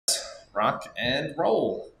Rock and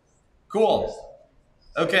roll. Cool.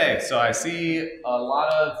 Okay, so I see a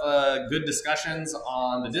lot of good discussions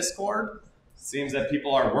on the Discord. Seems that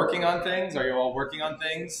people are working on things. Are you all working on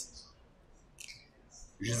things?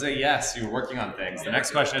 You should say yes, you're working on things. The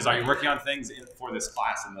next question is, are you working on things for this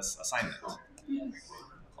class and this assignment?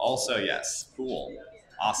 Also yes. Cool.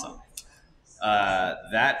 Awesome.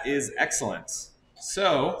 That is excellent.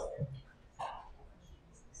 So,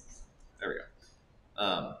 there we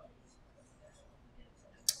go.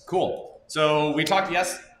 Cool. So we talked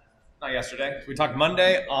not yesterday. We talked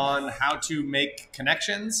Monday on how to make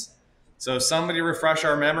connections. So somebody refresh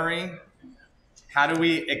our memory. How do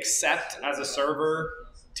we accept as a server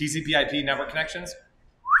TCP/IP network connections?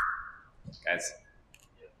 Guys.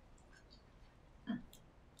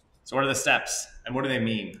 So what are the steps and what do they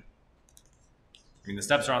mean? I mean, the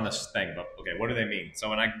steps are on this thing, but okay, what do they mean? So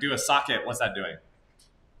when I do a socket, what's that doing?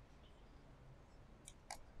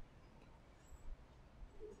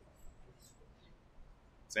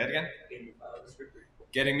 Say it again.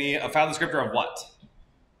 Getting me a file descriptor of what?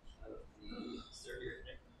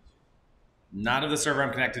 Not of the server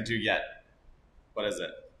I'm connected to yet. What is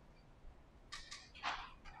it?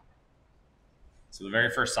 So the very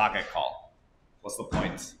first socket call. What's the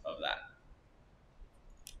point of that?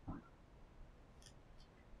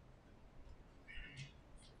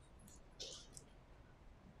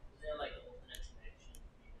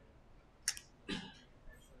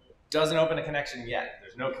 Doesn't open a connection yet.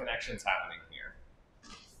 There's no connections happening here.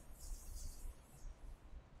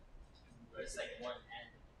 It's like one end.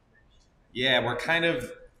 Yeah,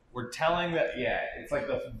 we're telling that, yeah,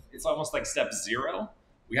 it's almost like step 0.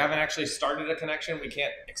 We haven't actually started a connection. We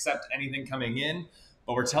can't accept anything coming in,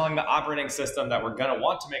 but we're telling the operating system that we're gonna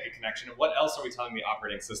want to make a connection. And what else are we telling the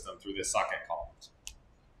operating system through this socket call?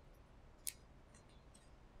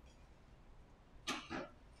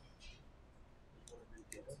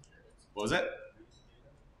 What was it?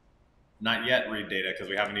 Not yet read data because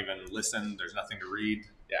we haven't even listened. There's nothing to read.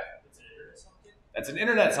 Yeah. That's an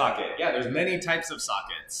internet socket. Yeah, there's many types of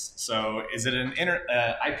sockets. So is it an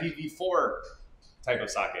IPv4 type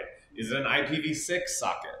of socket? Is it an IPv6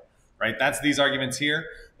 socket? Right, that's these arguments here.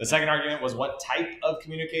 The second argument was what type of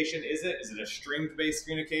communication is it? Is it a string-based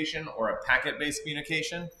communication or a packet-based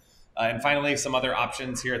communication? And finally, some other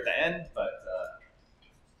options here at the end. But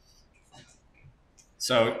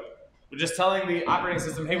so we're just telling the operating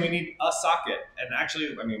system, hey, we need a socket. And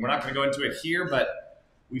actually, I mean, we're not going to go into it here, but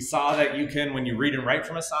we saw that you can, when you read and write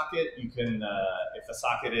from a socket, you can, if the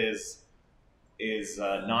socket is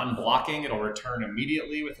non-blocking, it'll return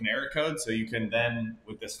immediately with an error code. So you can then,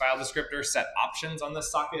 with this file descriptor, set options on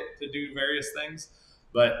this socket to do various things.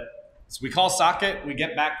 But so we call socket, we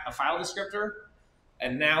get back a file descriptor,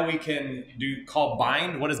 and now we can call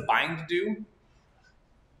bind. What does bind do?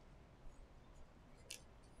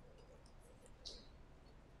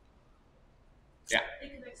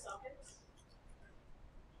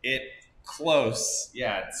 Yeah. Close.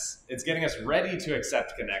 Yeah, it's getting us ready to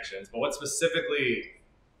accept connections, but what specifically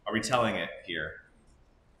are we telling it here?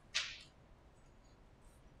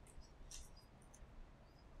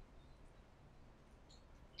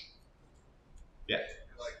 Yeah.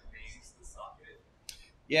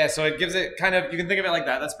 Yeah, so it gives it kind of, you can think of it like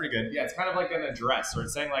that. That's pretty good. Yeah, it's kind of like an address, or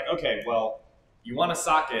it's saying like, okay, well, you want a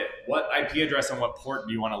socket. What IP address and what port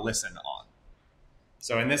do you want to listen on?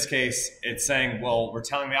 So in this case, it's saying, well, we're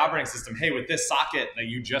telling the operating system, hey, with this socket that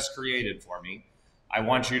you just created for me, I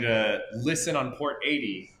want you to listen on port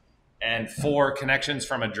 80 and for connections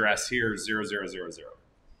from address here 0000.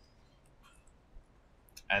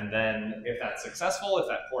 And then if that's successful, if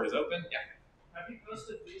that port is open, yeah. Have you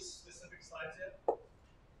posted these specific slides yet?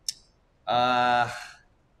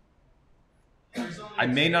 I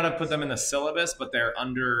may not have put them in the syllabus, but they're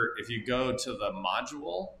under, if you go to the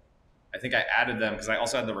module, I think I added them because I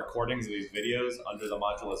also had the recordings of these videos under the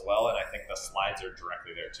module as well, and I think the slides are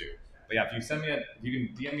directly there too. But yeah, if you send me if you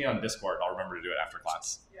can DM me on Discord, I'll remember to do it after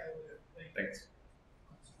class. Yeah, we'll do. Thanks.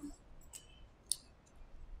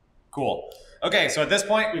 Cool. Okay, so at this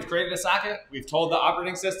point, we've created a socket. We've told the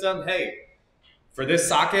operating system, hey, for this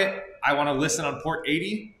socket, I want to listen on port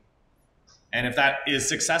 80. And if that is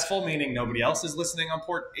successful, meaning nobody else is listening on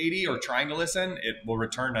port 80 or trying to listen, it will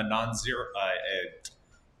return a non-zero.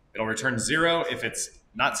 It'll return 0. If it's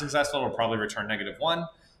not successful, it'll probably return -1.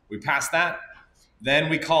 We pass that. Then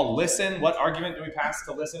we call listen. What argument do we pass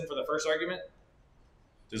to listen for the first argument?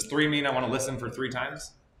 Does 3 mean I want to listen for 3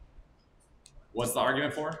 times? What's the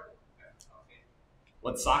argument for?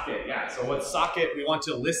 What socket? Yeah, so what socket we want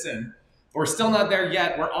to listen. We're still not there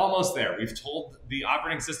yet. We're almost there. We've told the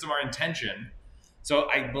operating system our intention. So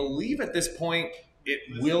I believe at this point,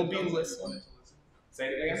 it will be listened. Say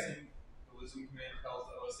it again. The listen command tells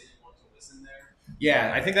the OS that you want to listen there.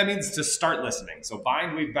 Yeah, I think that means to start listening. So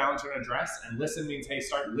bind, we've bound to an address, and listen means, hey,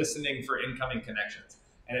 start listening for incoming connections.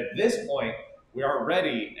 And at this point, we are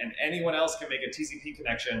ready, and anyone else can make a TCP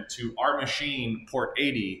connection to our machine, port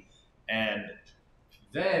 80. And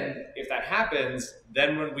then, if that happens,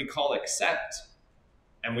 then when we call accept,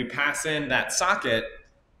 and we pass in that socket,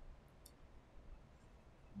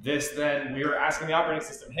 then we are asking the operating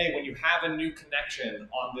system, hey, when you have a new connection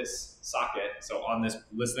on this socket, so on this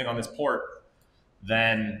listening on this port,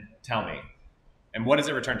 then tell me. And what does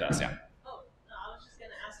it return to us? Yeah. Oh, no, I was just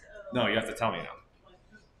gonna ask. No, you have to tell me now.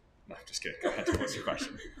 No, just kidding. Go ahead. What's your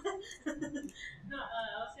question? No, I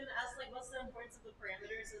was gonna ask, like, what's the importance of the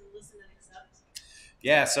parameters and listen and accept?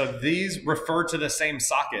 Yeah, so these refer to the same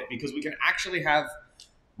socket because we can actually have,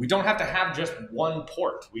 we don't have to have just one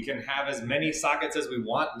port. We can have as many sockets as we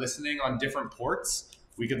want listening on different ports.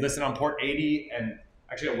 We could listen on port 80, and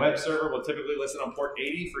actually a web server will typically listen on port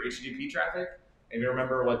 80 for HTTP traffic. And you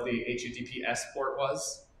remember what the HTTPS port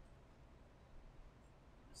was?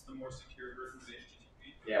 It's the more secure version of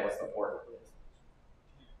HTTP. Yeah, what's the port?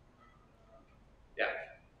 Yeah.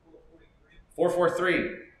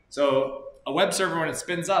 443. So a web server, when it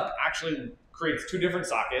spins up, actually creates two different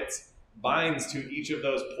sockets, binds to each of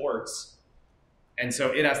those ports, and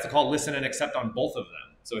so it has to call listen and accept on both of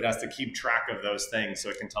them. So it has to keep track of those things so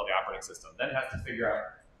it can tell the operating system. Then it has to figure out,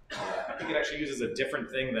 I think it actually uses a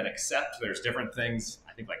different thing than accept. There's different things,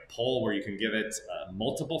 I think like poll, where you can give it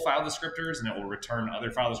multiple file descriptors and it will return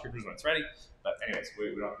other file descriptors when it's ready. But anyways, we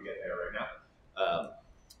don't have to get there right now.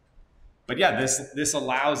 But yeah, this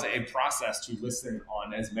allows a process to listen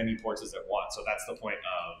on as many ports as it wants. So that's the point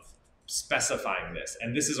of specifying this.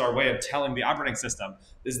 And this is our way of telling the operating system,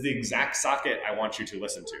 this is the exact socket I want you to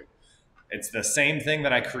listen to. It's the same thing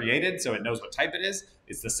that I created, so it knows what type it is.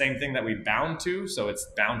 It's the same thing that we bound to, so it's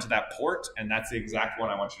bound to that port, and that's the exact one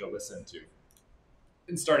I want you to listen to.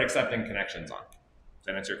 And start accepting connections on. Does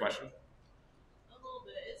that answer your question? A little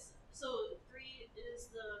bit. So 3 is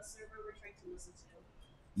the server we're trying to listen to.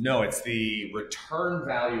 No, it's the return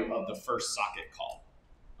value of the first socket call.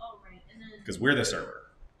 Oh, right. And then. Because we're the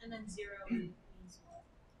server. And then 0 means what?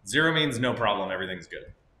 0 means no problem, everything's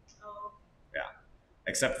good. Oh. Yeah.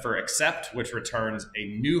 Except for accept, which returns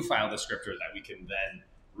a new file descriptor that we can then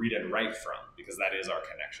read and write from, because that is our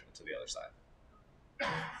connection to the other side. Yeah.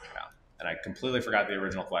 And I completely forgot the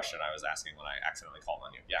original question I was asking when I accidentally called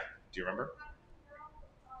on you. Yeah. Do you remember?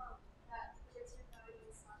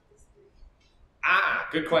 Ah,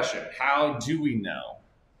 good question. How do we know?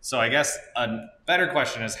 So I guess a better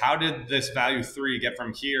question is, how did this value 3 get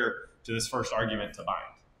from here to this first argument to bind?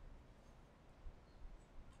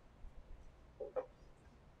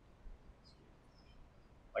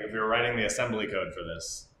 Like if we were writing the assembly code for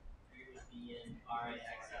this.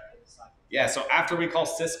 Yeah, so after we call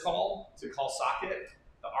syscall to call socket,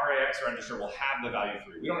 the RAX register will have the value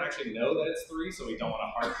 3. We don't actually know that it's 3, so we don't want to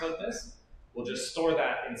hard code this. We'll just store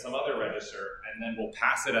that in some other register, and then we'll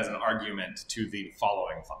pass it as an argument to the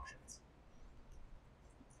following functions.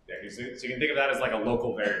 Yeah, so you can think of that as like a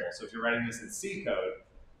local variable. So if you're writing this in C code,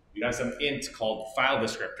 you'd have some int called file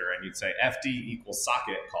descriptor, and you'd say fd equals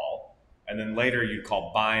socket call, and then later you'd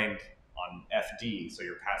call bind on fd, so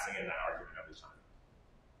you're passing in that argument every time.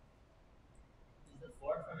 Is the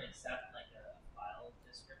 4 from accept like a file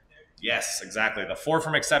descriptor? Yes, exactly. The 4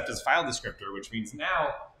 from accept is file descriptor, which means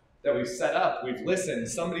now that we've set up, we've listened,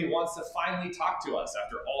 somebody wants to finally talk to us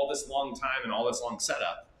after all this long time and all this long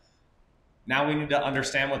setup. Now we need to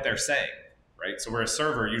understand what they're saying, right? So we're a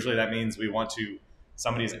server. Usually that means we want to,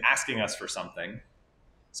 somebody's asking us for something,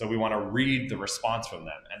 so we want to read the response from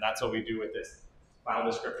them. And that's what we do with this file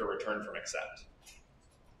descriptor return from accept.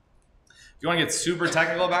 If you want to get super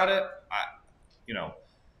technical about it,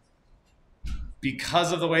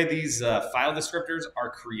 because of the way these file descriptors are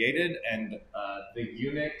created and the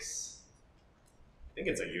Unix, I think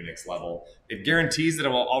it's a Unix level, it guarantees that it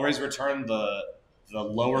will always return the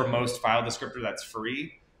lowermost file descriptor that's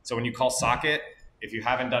free. So when you call socket, if you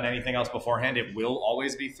haven't done anything else beforehand, it will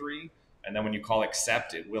always be 3. And then when you call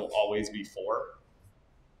accept, it will always be 4.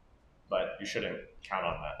 But you shouldn't count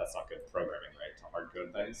on that. That's not good programming, right? To hard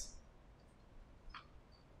code things.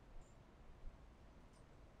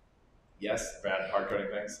 Yes, bad hard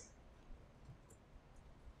coding things.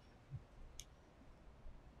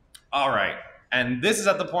 All right, and this is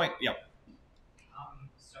at the point, yeah.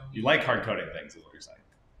 So you like hard coding things, is what you're saying.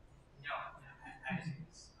 No, I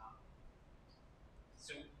just,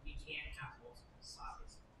 so we can't have multiple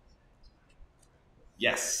sockets.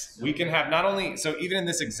 Yes, we can have not only, so even in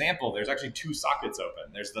this example, there's actually two sockets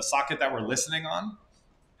open. There's the socket that we're listening on,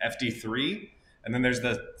 FD3, and then there's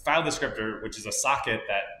the file descriptor, which is a socket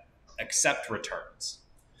that accept returns.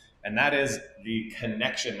 And that is the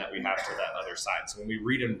connection that we have to that other side. So when we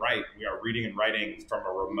read and write, we are reading and writing from a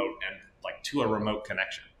remote and like to a remote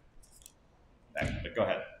connection. But go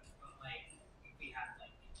ahead. But like, if we have like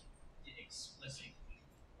an explicit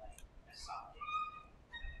like a socket,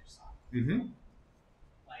 another socket. Mm-hmm.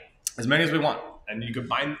 Like as many as we want, and you could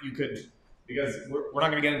bind. You could, because we're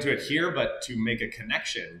not going to get into it here, but to make a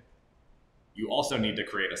connection, you also need to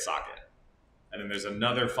create a socket. And then there's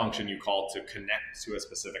another function you call to connect to a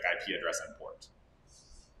specific IP address and port.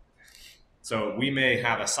 So we may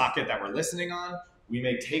have a socket that we're listening on. We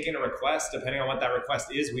may take in a request. Depending on what that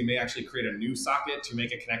request is, we may actually create a new socket to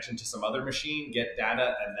make a connection to some other machine, get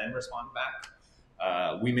data, and then respond back.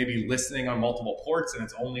 We may be listening on multiple ports, and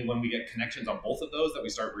it's only when we get connections on both of those that we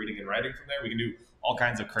start reading and writing from there. We can do all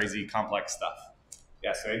kinds of crazy complex stuff.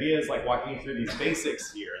 Yeah, so the idea is like walking you through these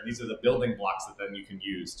basics here, and these are the building blocks that then you can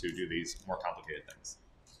use to do these more complicated things.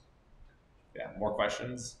 Yeah, more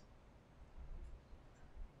questions?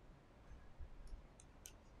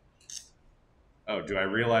 Oh, do I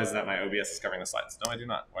realize that my OBS is covering the slides? No, I do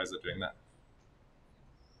not. Why is it doing that?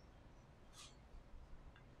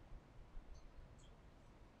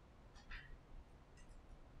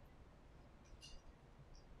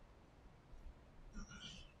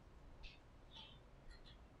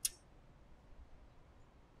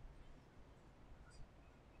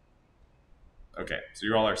 Okay, so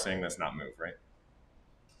you all are seeing this not move, right?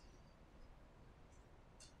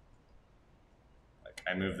 Like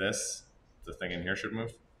I move this, the thing in here should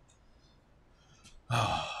move.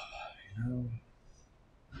 Oh, you know,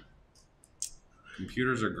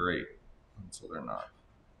 computers are great until they're not.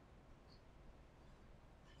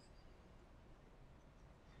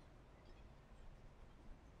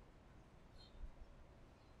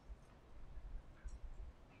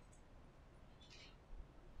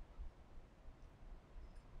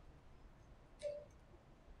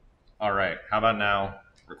 All right, how about now?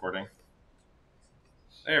 Recording.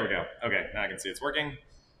 There we go. Okay, now I can see it's working.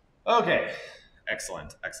 Okay,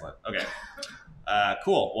 excellent, excellent. Okay,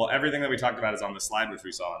 cool. Well, everything that we talked about is on the slide, which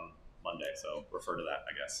we saw on Monday, so refer to that,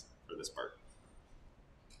 I guess, for this part.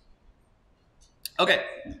 Okay,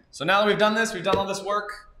 so now that we've done this, we've done all this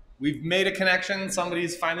work, we've made a connection,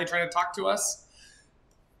 somebody's finally trying to talk to us.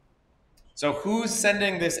 So who's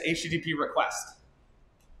sending this HTTP request?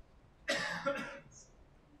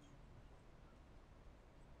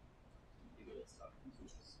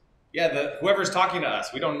 Yeah, whoever's talking to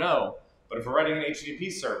us, we don't know. But if we're writing an HTTP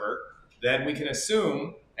server, then we can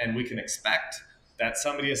assume and we can expect that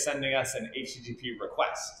somebody is sending us an HTTP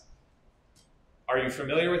request. Are you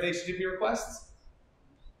familiar with HTTP requests?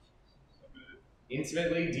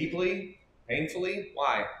 Intimately, deeply, painfully?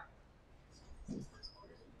 Why?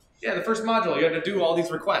 Yeah, the first module, you have to do all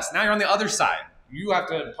these requests. Now you're on the other side. You have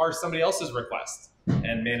to parse somebody else's request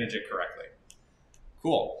and manage it correctly.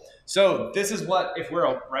 Cool. So this is what, if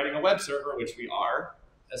we're writing a web server, which we are,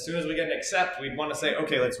 as soon as we get an accept, we'd want to say,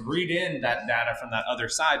 okay, let's read in that data from that other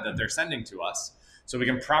side that they're sending to us so we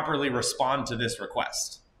can properly respond to this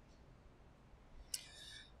request.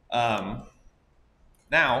 Now,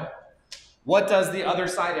 what does the other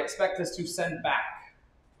side expect us to send back?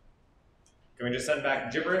 Can we just send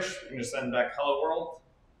back gibberish? Can we just send back hello world?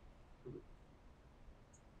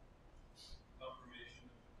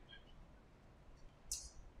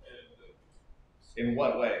 In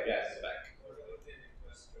what way? Yes, back.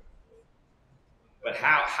 But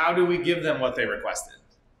how do we give them what they requested?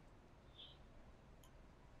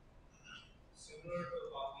 similar to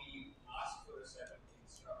how we ask for a set of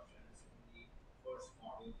instructions in the first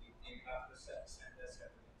model, you have to send a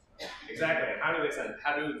set of instructions. Exactly. How do they send?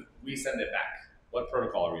 How do we send it back? What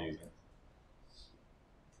protocol are we using?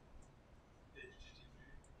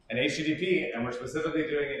 An HTTP, and we're specifically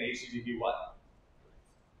doing an HTTP what?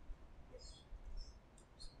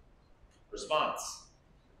 Response,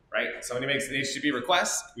 right? Somebody makes an HTTP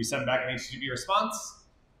request, we send back an HTTP response.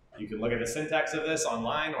 You can look at the syntax of this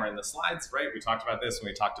online or in the slides, right? We talked about this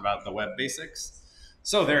when we talked about the web basics.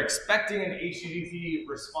 So they're expecting an HTTP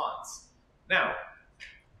response. Now,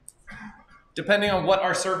 depending on what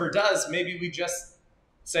our server does, maybe we just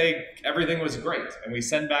say everything was great and we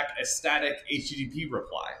send back a static HTTP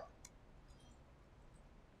reply.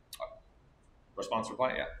 Response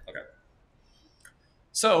reply, yeah, okay.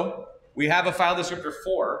 So we have a file descriptor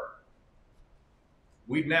 4.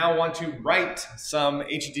 We now want to write some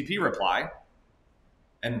HTTP reply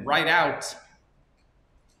and write out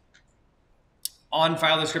on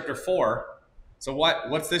file descriptor 4 So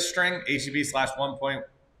what's this string? HTTP slash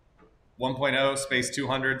 1.1.0 space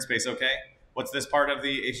 200 space OK. What's this part of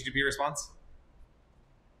the HTTP response?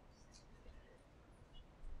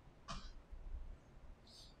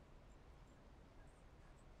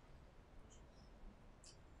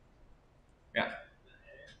 Yeah.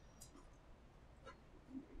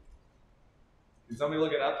 Can somebody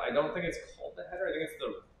look it up? I don't think it's called the header. I think it's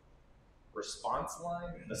the response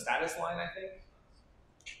line, the status line, I think.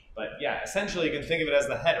 But yeah, essentially you can think of it as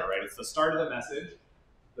the header, right? It's the start of the message.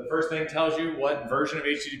 The first thing tells you what version of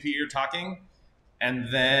HTTP you're talking. And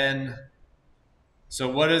then, so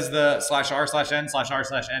what does the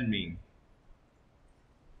 /r/n/r/n mean?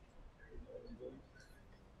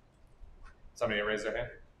 Somebody raise their hand?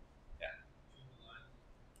 Yeah.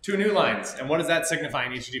 2 new lines. And what does that signify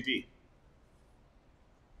in HTTP?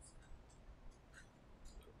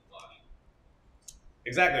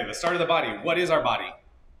 Exactly, the start of the body. What is our body?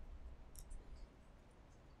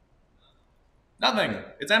 Nothing.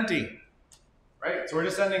 It's empty. Right? So we're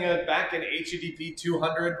just sending it back an HTTP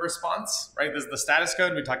 200 response, right? This is the status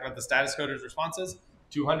code. We talked about the status code as responses.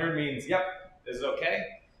 200 means, yep, this is okay.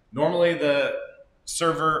 Normally the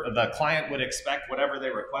server, the client would expect whatever they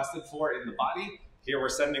requested for in the body. Here we're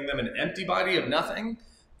sending them an empty body of nothing,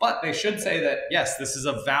 but they should say that, yes, this is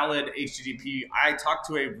a valid HTTP. I talked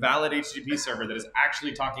to a valid HTTP server that is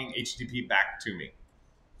actually talking HTTP back to me.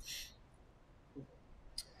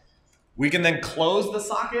 We can then close the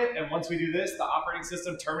socket, and once we do this, the operating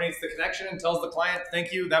system terminates the connection and tells the client,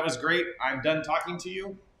 thank you, that was great, I'm done talking to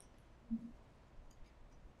you.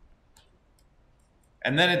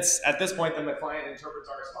 And then it's, at this point, then the client interprets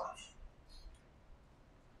our response.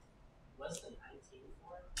 What's the 19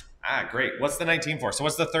 for? Ah, great. What's the 19 for? So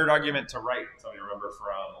what's the third argument to write? Somebody remember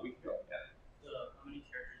from a week ago? Yeah. How many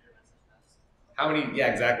characters your message has? How many,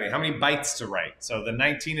 yeah, exactly. How many bytes to write? So the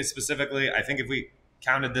 19 is specifically, I think if we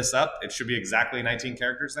counted this up, it should be exactly 19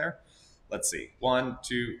 characters there. Let's see. 1,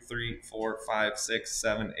 2, 3, 4, 5, 6,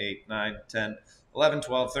 7, 8, 9, 10, 11,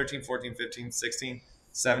 12, 13, 14, 15, 16,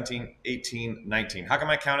 17, 18, 19. How come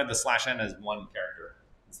I counted the /n as 1 character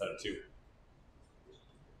instead of 2?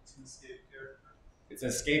 It's an escape character. It's an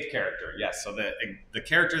escape character, yes. So the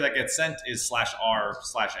character that gets sent is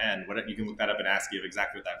 /r/n. You can look that up in ASCII of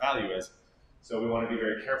exactly what that value is. So we want to be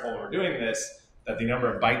very careful when we're doing this, that the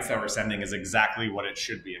number of bytes that we're sending is exactly what it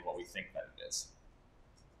should be and what we think that it is.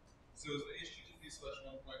 So is the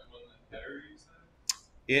HTTP/1.1 the header you said?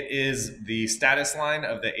 It is the status line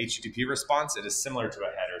of the HTTP response. It is similar to a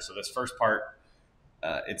header. So this first part,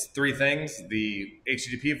 it's 3 things. The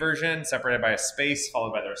HTTP version separated by a space,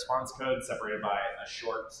 followed by the response code, separated by a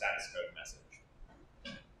short status code message,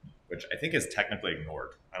 which I think is technically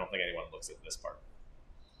ignored. I don't think anyone looks at this part.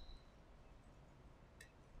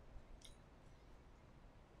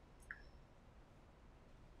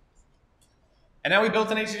 And now we built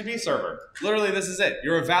an HTTP server. Literally, this is it.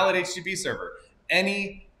 You're a valid HTTP server.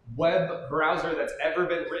 Any web browser that's ever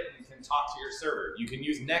been written can talk to your server. You can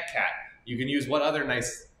use Netcat. You can use what other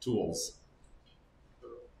nice tools?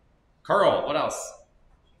 Curl. What else?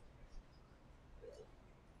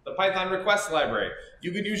 The Python request library.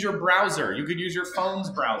 You could use your browser. You could use your phone's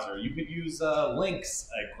browser. You could use Lynx,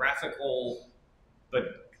 a graphical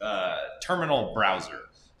but terminal browser.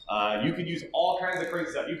 You could use all kinds of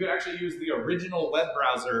crazy stuff. You could actually use the original web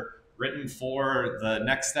browser written for the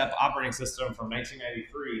Next Step operating system from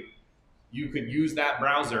 1993. You could use that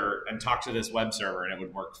browser and talk to this web server and it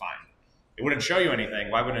would work fine. It wouldn't show you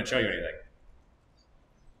anything. Why wouldn't it show you anything?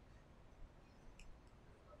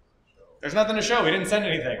 There's nothing to show. We didn't send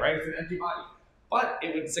anything, right? It's an empty body. But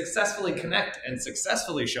it would successfully connect and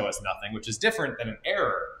successfully show us nothing, which is different than an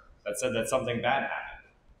error that said that something bad happened.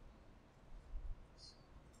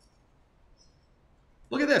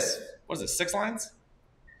 Look at this. What is this, 6 lines?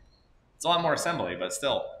 It's a lot more assembly, but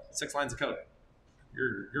still, 6 lines of code.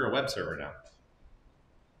 You're a web server now.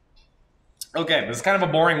 Okay, this is kind of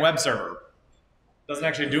a boring web server. Doesn't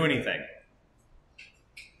actually do anything.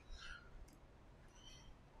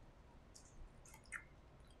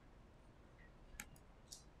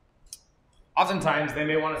 Oftentimes, they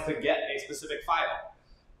may want us to get a specific file.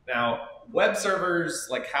 Now, web servers,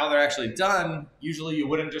 like how they're actually done, usually you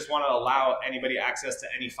wouldn't just want to allow anybody access to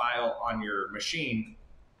any file on your machine.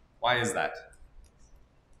 Why is that?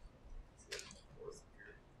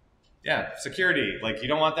 Yeah, security. Like you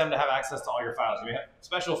don't want them to have access to all your files. We have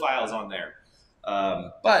special files on there.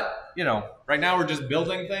 But you know, right now we're just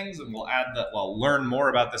building things, and we'll add that. We'll learn more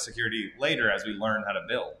about the security later as we learn how to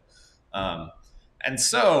build. And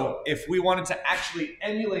so, if we wanted to actually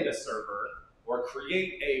emulate a server or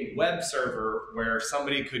create a web server where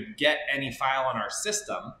somebody could get any file on our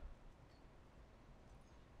system,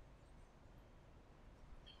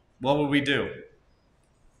 what would we do?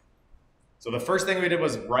 So the first thing we did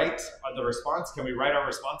was write the response. Can we write our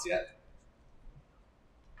response yet?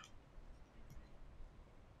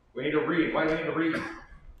 We need to read. Why do we need to read?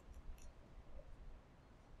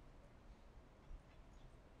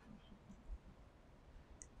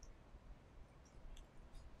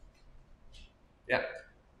 Yeah.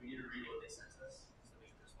 We need to read what they sent us so we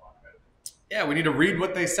can respond right away. Yeah, we need to read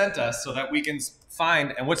what they sent us so that we can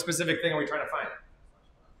find, and what specific thing are we trying to find?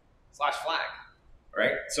 Slash flag,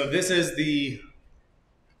 right? So this is the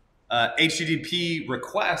HTTP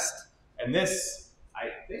request, and this, I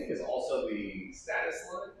think, is also the status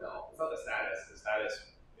line. No, it's not the status. The status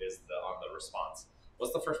is on the response.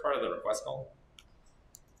 What's the first part of the request called?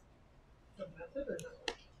 The method or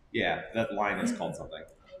no? Yeah, that line is called something.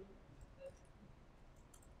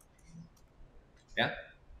 Yeah?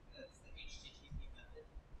 That's the HTTP method.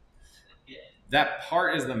 That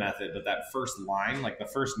part is the method, but that first line, like the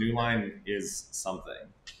first new line, is something.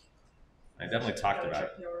 I definitely talked about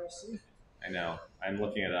it. The RFC. I know. I'm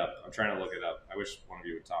looking it up. I'm trying to look it up. I wish one of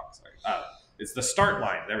you would talk. So it's the start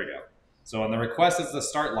line. There we go. So on the request, it's the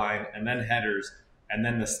start line, and then headers, and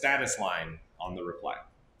then the status line on the reply.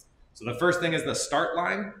 So the first thing is the start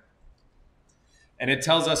line, and it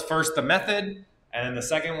tells us first the method, and then the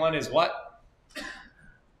second one is what?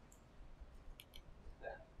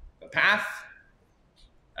 The path.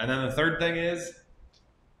 And then the third thing is?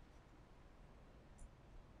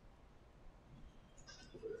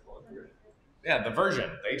 Yeah, the version,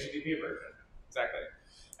 the HTTP version. Exactly.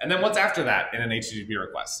 And then what's after that in an HTTP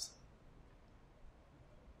request?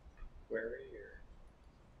 Query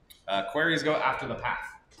Queries go after the path.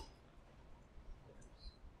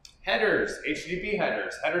 Headers, HTTP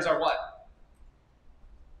headers. Headers are what?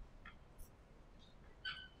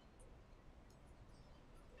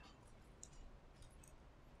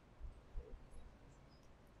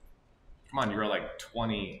 Come on, you wrote like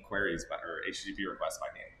 20 queries or HTTP requests by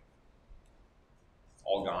name. It's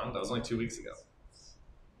all gone. That was only 2 weeks ago.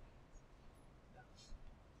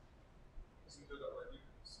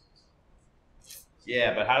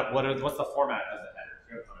 Yeah, but what's the format of the header?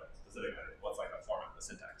 You have a specific header. What's like the format, the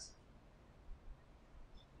syntax?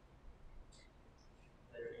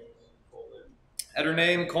 Header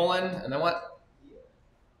name, colon, and then what?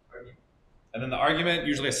 And then the argument,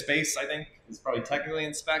 usually a space, I think, is probably technically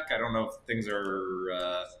in spec. I don't know if things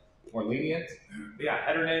are more lenient. But yeah,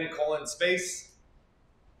 header name, colon, space,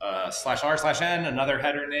 /r/n, another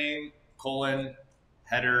header name, colon,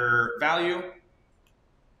 header value.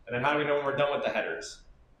 And then how do we know when we're done with the headers?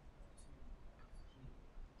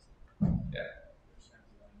 Yeah.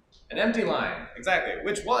 An empty line, exactly,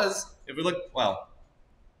 which was, if we look, well,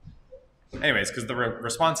 anyways, because the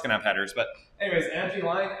response can have headers, but anyways, an empty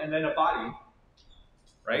line and then a body,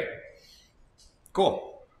 right?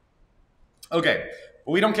 Cool. Okay,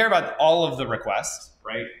 but we don't care about all of the requests,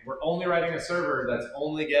 right? We're only writing a server that's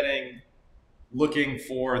only looking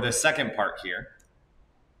for the second part here.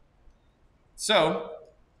 So,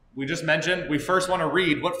 we just mentioned we first want to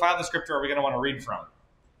read. What file descriptor are we going to want to read from?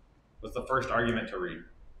 What's the first argument to read?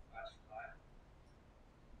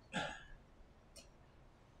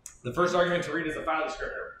 The first argument to read is the file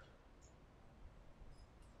descriptor.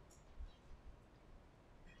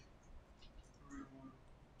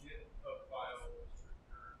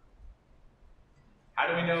 How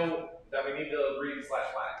do we know that we need to read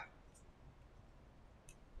 /flag?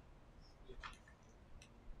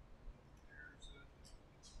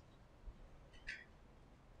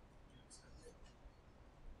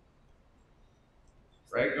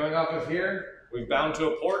 Right, going off of here, we've bound to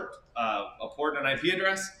a port and an IP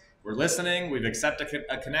address. We're listening, we've accepted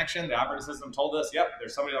a connection. The operating system told us, yep,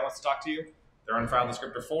 there's somebody that wants to talk to you. They're on file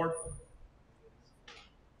descriptor 4.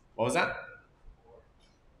 What was that?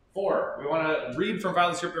 4. We want to read from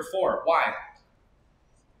file descriptor 4. Why?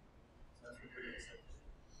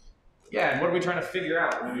 Yeah, and what are we trying to figure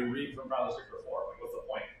out when we read from file descriptor 4? Like, what's the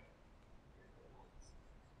point?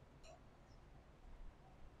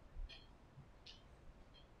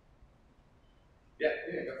 Yeah,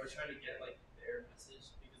 We're trying to get like their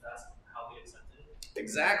message because that's how we accepted it.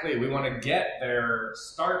 exactly. We want to get their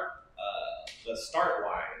the start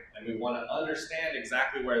line, and we want to understand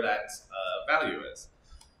exactly where that value is.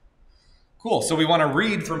 Cool. So we want to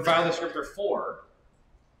read from file descriptor 4.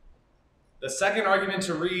 The second argument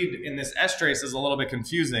to read in this strace is a little bit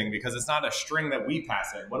confusing because it's not a string that we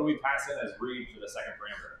pass in. What do we pass in as read for the second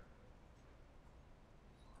parameter?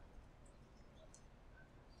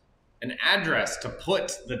 An address to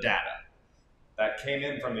put the data that came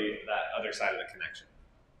in from that other side of the connection.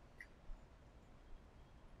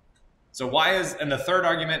 So why is, and the third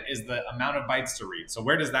argument is the amount of bytes to read. So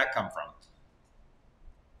where does that come from?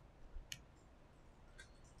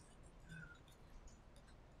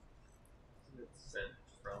 Sent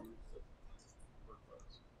from the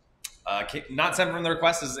request. Not sent from the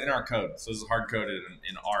request, is in our code. So this is hard coded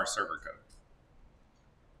in our server code.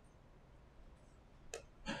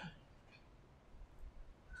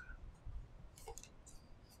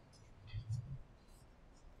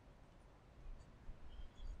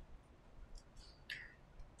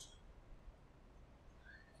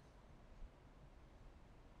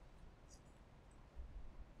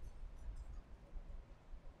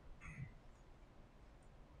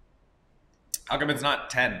 How come it's not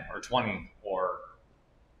 10 or 20 or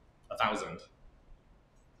 1,000?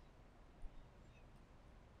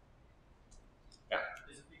 Yeah.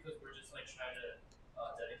 Is it because we're just like trying to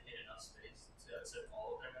dedicate enough space to accept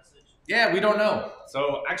all of their message? Yeah, we don't know.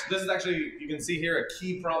 So actually, this is actually, you can see here a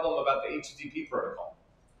key problem about the HTTP protocol.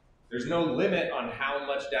 There's no limit on how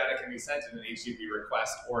much data can be sent in an HTTP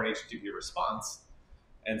request or an HTTP response.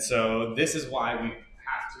 And so this is why we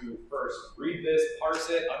have to first read this, parse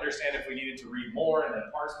it, understand if we needed to read more, and then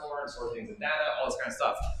parse more and sort things in data, all this kind of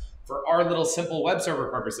stuff. For our little simple web server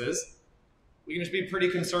purposes, we can just be pretty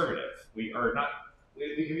conservative. We can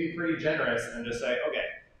be pretty generous and just say, okay,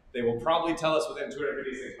 they will probably tell us within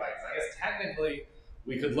 256 bytes. I guess technically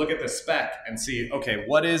we could look at the spec and see, okay,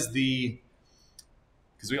 what is the,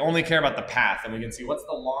 because we only care about the path, and we can see what's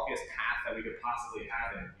the longest path that we could possibly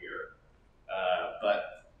have in here. But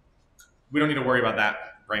we don't need to worry about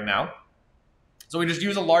that right now. So we just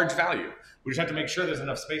use a large value. We just have to make sure there's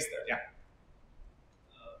enough space there. Yeah.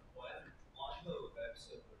 While on the web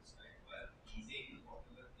server side, while reading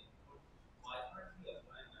whatever input, why can't we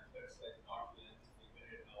apply methods like not let figure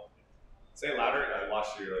it out? Say it louder. I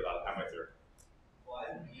lost you about halfway through.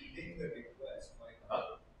 While reading the request, why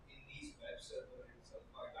can't in these web server itself,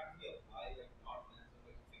 why can't we apply like not let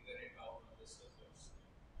like figure it out on the servers?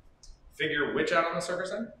 Figure which out on the server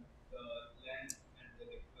side?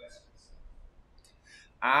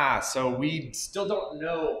 So we still don't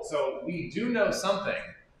know. So we do know something.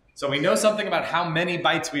 So we know something about how many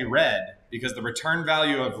bytes we read because the return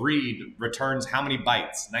value of read returns how many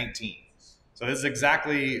bytes? 19. So this is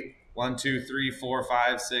exactly 1, 2, 3, 4,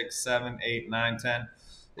 5, 6, 7, 8, 9, 10,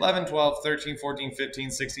 11, 12, 13, 14,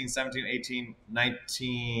 15, 16, 17, 18,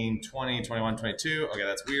 19, 20, 21, 22. Okay,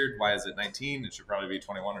 that's weird. Why is it 19? It should probably be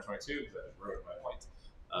 21 or 22 because I just wrote my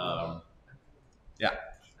point. Yeah.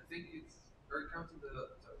 I think it's very comes to the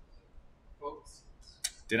quotes.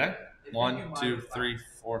 Did I? 1, 2, 3,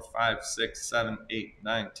 4, 5, 6, 7, 8,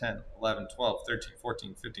 9, 10, 11, 12, 13,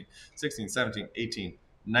 14, 15, 16, 17, 18,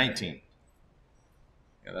 19.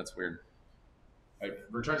 Yeah, that's weird. It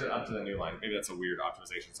returns it up to the new line. Maybe that's a weird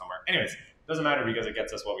optimization somewhere. Anyways, doesn't matter because it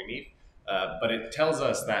gets us what we need. But it tells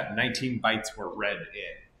us that 19 bytes were read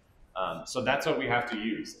in. So that's what we have to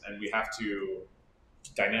use. And we have to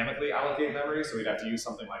dynamically allocate memory. So we'd have to use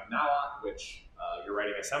something like malloc, which you're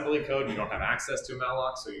writing assembly code. You don't have access to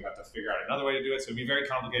malloc, so you have to figure out another way to do it. So it'd be very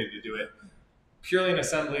complicated to do it purely in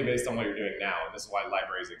assembly based on what you're doing now. And this is why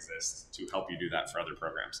libraries exist, to help you do that for other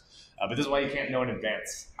programs. But this is why you can't know in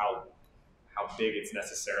advance how big it's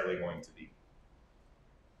necessarily going to be.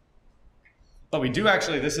 But we do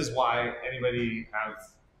actually, this is why anybody have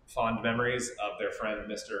fond memories of their friend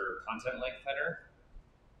Mr. Content Length Header.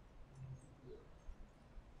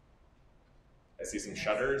 I see some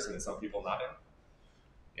shudders and some people nodding.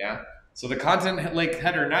 Yeah. So the content length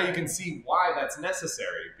header, now you can see why that's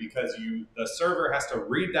necessary, because the server has to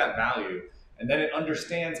read that value and then it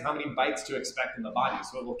understands how many bytes to expect in the body.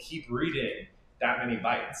 So it will keep reading that many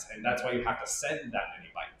bytes. And that's why you have to send that many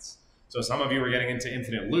bytes. So some of you were getting into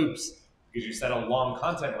infinite loops because you set a long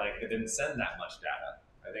content length that didn't send that much data.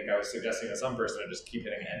 I think I was suggesting to some person to just keep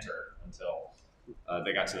hitting enter until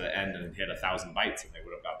they got to the end and hit 1,000 bytes and they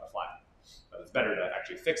would have got the flag. But it's better to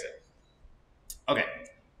actually fix it. Okay,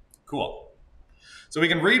 cool. So we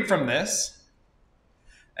can read from this.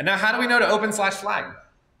 And now how do we know to open /flag?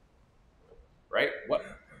 Right?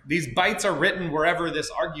 These bytes are written wherever this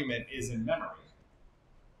argument is in memory.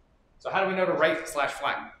 So how do we know to write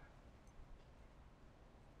 /flag?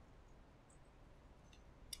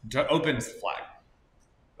 To open flag,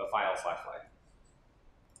 the file /flag.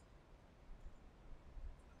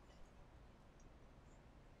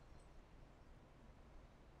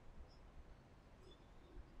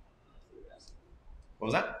 What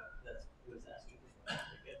was that?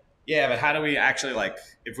 Yeah, but how do we actually, like,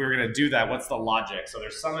 if we were going to do that, what's the logic? So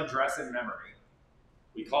there's some address in memory.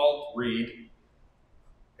 We call read.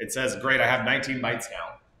 It says, great, I have 19 bytes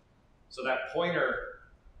now. So that pointer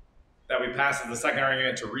that we pass as the second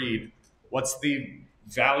argument to read What's the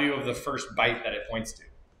value of the first byte that it points to?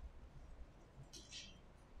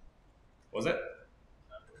 What was it?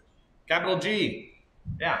 Capital G.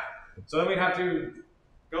 Yeah. So then we'd have to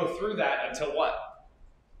go through that until what?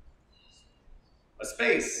 A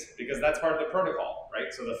space, because that's part of the protocol,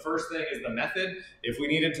 right? So the first thing is the method. If we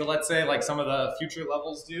needed to, let's say, like some of the future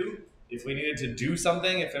levels do, if we needed to do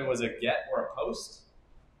something, if it was a get or a post,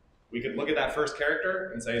 we could look at that first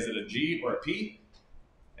character and say, is it a G or a P?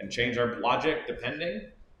 And change our logic depending.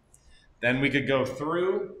 Then we could go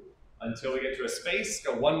through until we get to a space,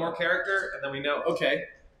 go one more character, and then we know, okay,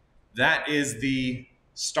 that is the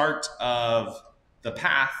start of the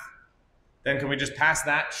path. Then can we just pass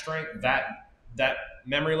that string, that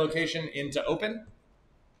memory location into open?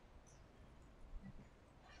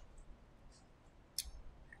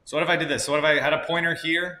 So what if I did this? So what if I had a pointer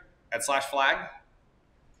here at /flag,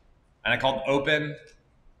 and I called open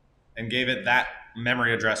and gave it that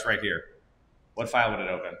memory address right here? What file would it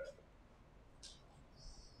open?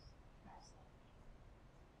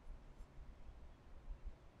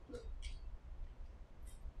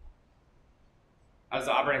 How does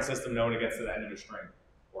the operating system know when it gets to the end of a string?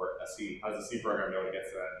 Or a C? How does the C program know when it gets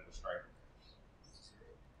to the end of a string?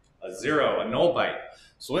 A 0, a null byte.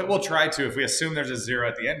 So it will try to, if we assume there's a 0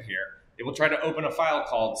 at the end here, it will try to open a file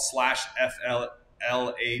called /flag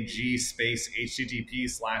space http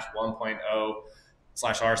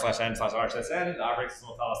 /1.0/r/n/r/n. The operating system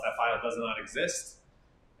will tell us that file does not exist,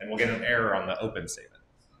 and we'll get an error on the open statement.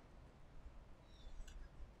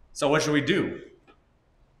 So what should we do?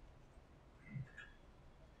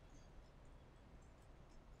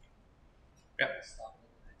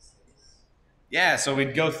 Yeah, so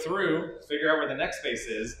we'd go through, figure out where the next space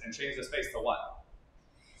is, and change the space to what?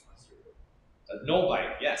 A null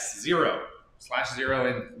byte, yes, 0.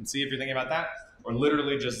 /0 and see if you're thinking about that. Or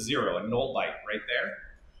literally just 0, a null byte right there.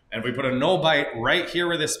 And if we put a null byte right here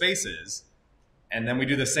where this space is, and then we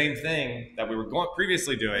do the same thing that we were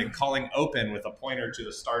previously doing, calling open with a pointer to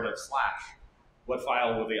the start of /, what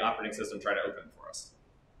file will the operating system try to open for us?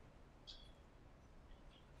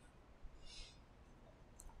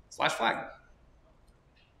 /flag.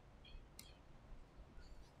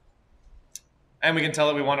 And we can tell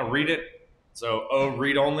it we want to read it. So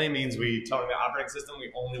read only means we tell the operating system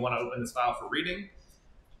we only want to open this file for reading.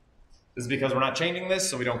 This is because we're not changing this,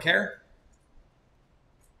 so we don't care.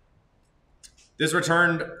 This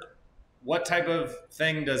returned, what type of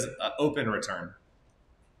thing does open return?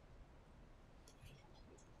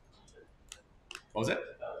 What was it?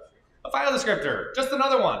 A file descriptor, just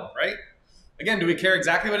another one, right? Again, do we care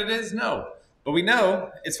exactly what it is? No, but we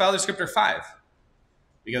know it's file descriptor 5.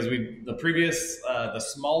 Because the previous, the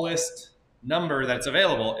smallest number that's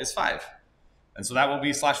available is 5. And so that will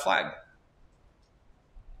be /flag.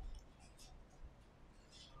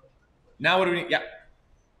 Now what do we need? Yeah.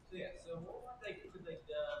 So yeah, so what about like the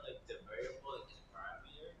variable in the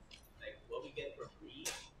parameter, like what we get from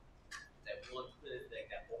read, that we'll put like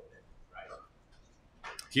that open, right?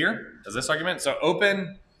 Here, is this argument? So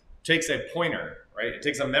open takes a pointer, right? It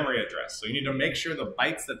takes a memory address. So you need to make sure the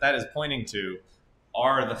bytes that is pointing to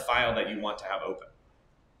are the file that you want to have open.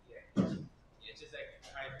 Yeah. It's just like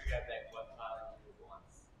trying to figure out like what file you want.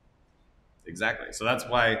 Exactly. So that's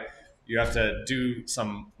why you have to do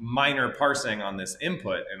some minor parsing on this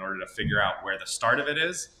input in order to figure out where the start of it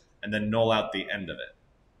is and then null out the end of it.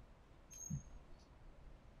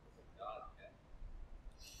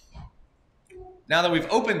 Now that we've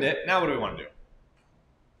opened it, now what do we want to do?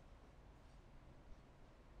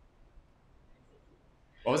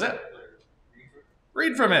 What was it?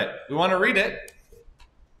 Read from it. We want to read it.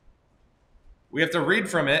 We have to read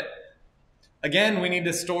from it. Again, we need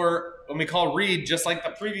to store, when we call read, just like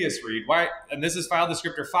the previous read. Why? And this is file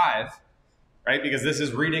descriptor 5, right? Because this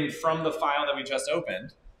is reading from the file that we just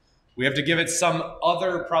opened. We have to give it some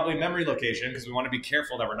other probably memory location because we want to be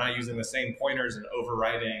careful that we're not using the same pointers and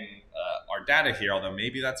overwriting our data here, although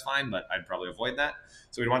maybe that's fine, but I'd probably avoid that.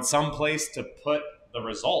 So we want some place to put the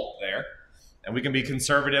result there. And we can be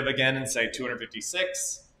conservative again and say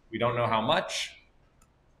 256. We don't know how much.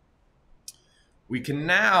 We can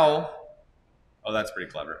now, oh, that's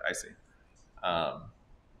pretty clever. I see.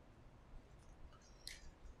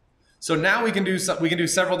 So now we can do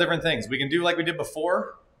several different things. We can do like we did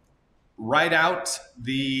before, write out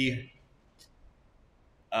the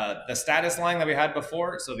status line that we had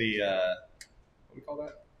before. So the what do we call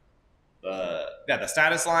that? The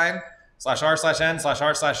status line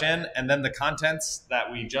 /r/n/r/n, and then the contents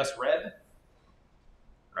that we just read.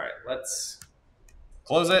 All right, let's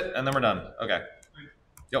close it, and then we're done. Okay.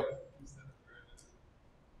 Yep.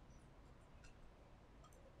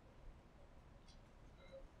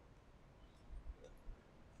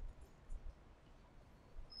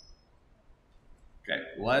 Okay,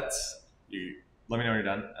 let me know when you're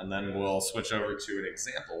done, and then we'll switch over to an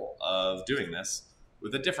example of doing this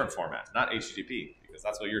with a different format, not HTTP, because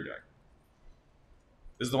that's what you're doing.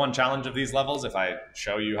 This is the one challenge of these levels. If I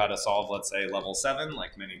show you how to solve, let's say, level 7,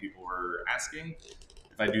 like many people were asking,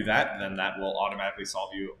 if I do that, then that will automatically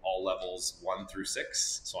solve you all levels 1 through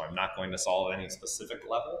 6. So I'm not going to solve any specific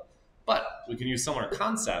level, but we can use similar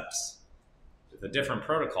concepts with a different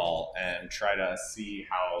protocol and try to see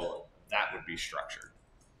how that would be structured.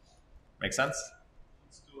 Make sense?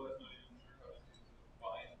 Still, I'm not even sure how to do the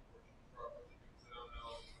bind portion properly because I don't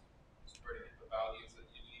know where to get the values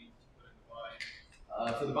that you need to put in the bind.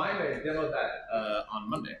 For the bind, I demoed that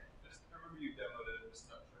on Monday. I remember you demoed it. I'm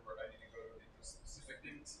just not sure where I need to go to make the specific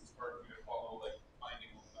things. It's hard for me to follow, like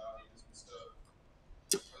finding all the values and stuff.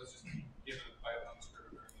 I was just given a Python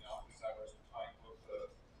script during the office hours to find what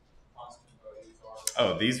the constant values are.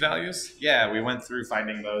 Oh, these values? Yeah, we went through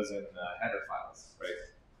finding those in header files, right?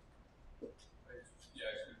 Yeah,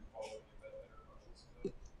 I couldn't follow any of that header files.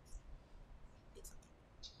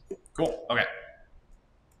 Cool. Okay.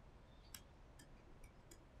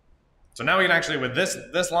 So now we can actually, with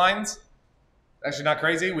this lines, actually not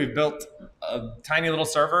crazy, we've built a tiny little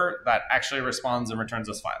server that actually responds and returns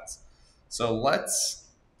us files. So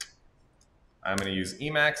I'm going to use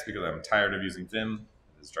Emacs because I'm tired of using Vim.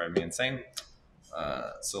 It's driving me insane.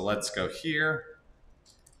 So let's go here.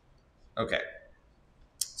 Okay.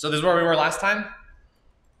 So this is where we were last time.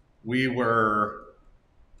 We were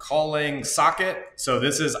calling socket. So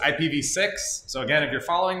this is IPv6. So again, if you're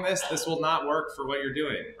following this, this will not work for what you're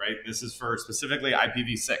doing, right? This is for specifically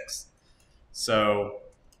IPv6. So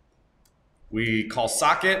we call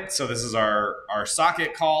socket. So this is our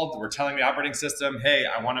socket called. We're telling the operating system, hey,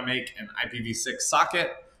 I want to make an IPv6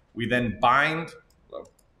 socket. We then bind.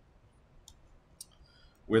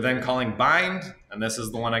 We're then calling bind, and this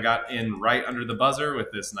is the one I got in right under the buzzer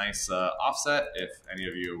with this nice offset, if any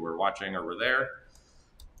of you were watching or were there.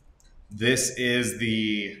 This is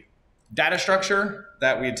the data structure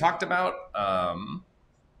that we had talked about. I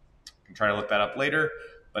can try to look that up later,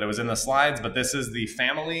 but it was in the slides. But this is the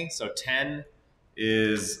family. So 10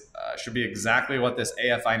 is should be exactly what this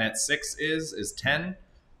AFINET 6 is 10.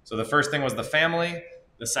 So the first thing was the family.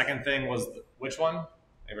 The second thing was which one?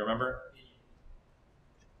 Anybody remember?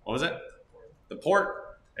 What was it? The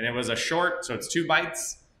port. And it was a short, so it's 2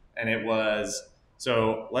 bytes. And it was,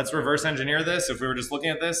 so let's reverse engineer this. If we were just looking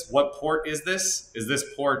at this, what port is this? Is this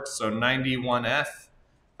port, so 91F? If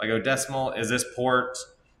I go decimal, is this port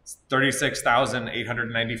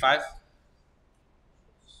 36,895?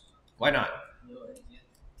 Why not?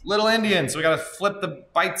 Little Indian, so we got to flip the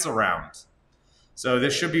bytes around. So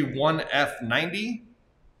this should be 1F90,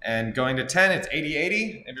 and going to 10, it's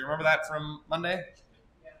 8080. If you remember that from Monday?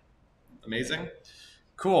 Amazing.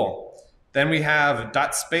 Cool. Then we have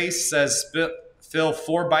dot space says fill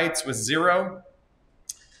 4 bytes with 0.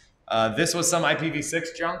 This was some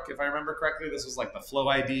IPv6 junk, if I remember correctly. This was like the flow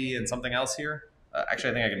ID and something else here.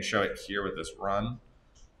 Actually, I think I can show it here with this run.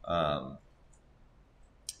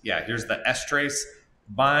 Yeah, here's the strace,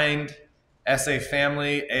 bind, SA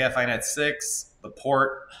family, AFINET 6, the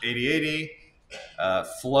port 8080,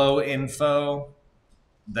 flow info,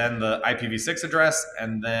 then the IPv6 address,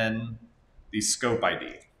 and then the scope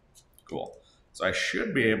ID. Cool. So I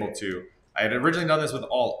should be able to, I had originally done this with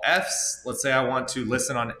all Fs. Let's say I want to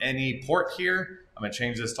listen on any port here. I'm going to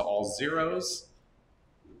change this to all zeros.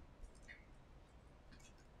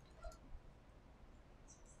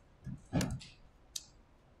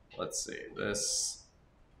 Let's see, this,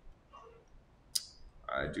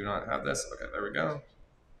 I do not have this. Okay, there we go.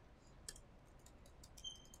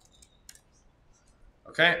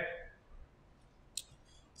 Okay.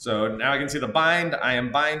 So now I can see the bind. I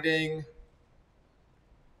am binding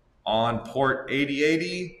on port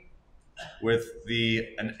 8080 with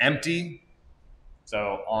an empty.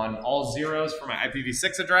 So on all zeros for my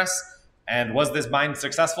IPv6 address. And was this bind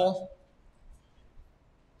successful?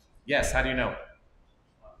 Yes, how do you know?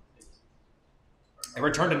 It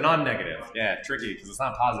returned a non-negative. Yeah, tricky because it's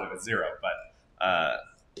not positive, it's 0. But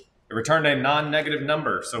it returned a non-negative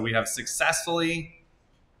number. So we have successfully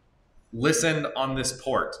listened on this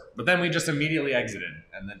port, but then we just immediately exited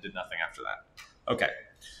and then did nothing after that. Okay,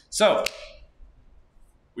 so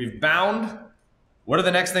we've bound. What are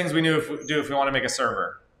the next things we do if we want to make a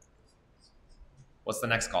server? What's the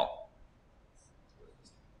next call?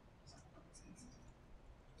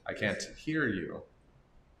 I can't hear you.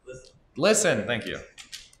 Listen, thank you.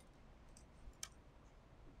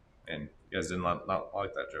 And you guys didn't not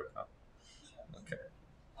like that joke, huh? Okay.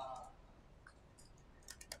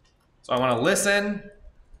 So I want to listen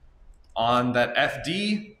on that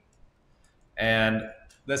FD, And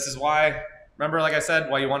this is why, remember, like I said,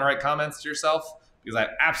 why you want to write comments to yourself? Because I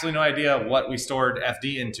have absolutely no idea what we stored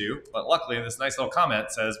FD into, but luckily this nice little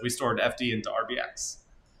comment says we stored FD into RBX.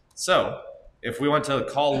 So if we want to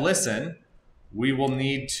call listen, we will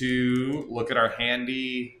need to look at our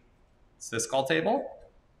handy syscall table.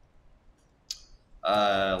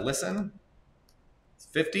 Listen,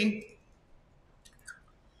 50.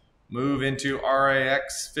 Move into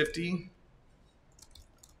RAX 50.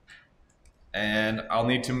 And I'll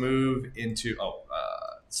need to move into,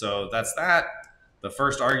 so that's that. The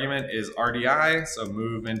first argument is RDI, so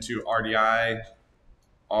move into RDI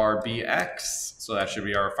RBX, so that should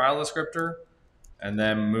be our file descriptor. And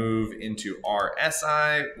then move into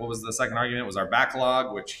RSI. What was the second argument? It was our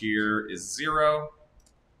backlog, which here is 0.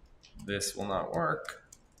 This will not work.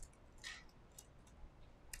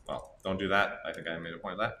 Well, don't do that. I think I made a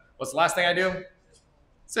point of that. What's the last thing I do?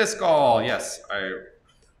 Syscall, yes.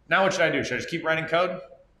 Now what should I do? Should I just keep writing code?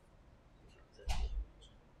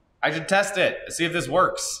 I should test it, see if this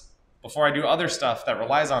works before I do other stuff that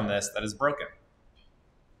relies on this that is broken.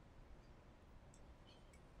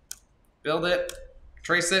 Build it,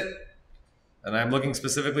 trace it, and I'm looking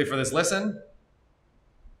specifically for this listen.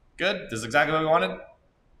 Good, this is exactly what we wanted.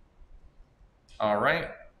 All right,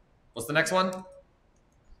 what's the next one?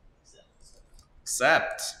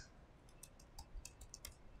 Accept.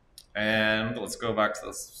 And let's go back to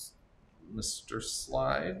this Mr.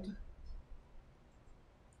 Slide.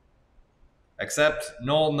 Accept,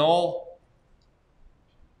 null, null.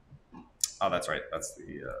 Oh, that's right, that's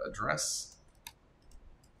the address.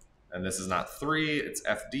 And this is not 3, it's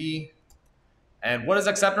FD. And what does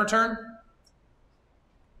accept return?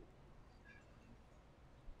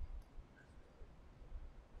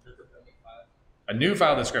 A new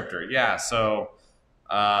file descriptor, yeah. So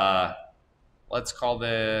let's call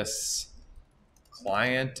this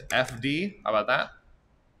client FD. How about that?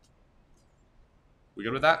 We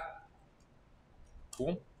good with that?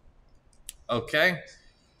 Cool. Okay.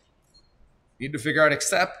 Need to figure out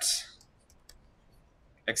accept.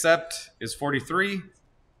 Accept is 43.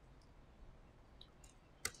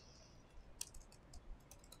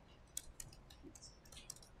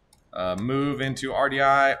 Move into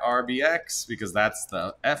RDI RBX because that's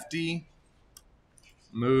the FD.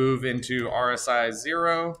 Move into RSI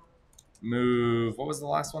 0. Move, what was the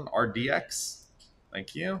last one? RDX.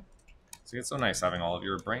 Thank you. See, it's so nice having all of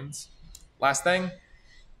your brains. Last thing.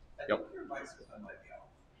 Yep.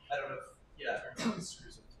 I don't know if, yeah, it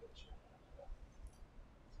screws up Twitch.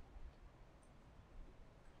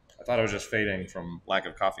 I thought it was just fading from lack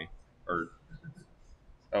of coffee. Or,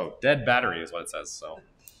 oh, dead battery is what it says. So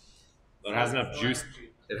it has enough juice.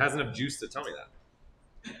 It has enough juice to tell me that.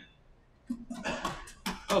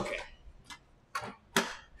 Okay.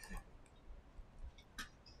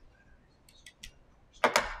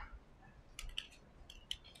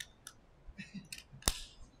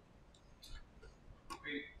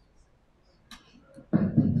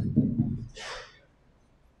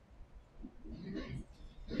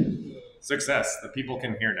 Success. The people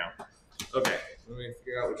can hear now. Okay. Let me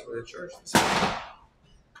figure out which way to charge this.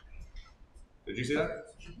 Did you see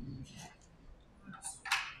that?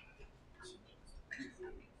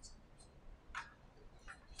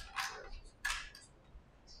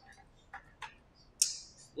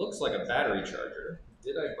 Looks like a battery charger.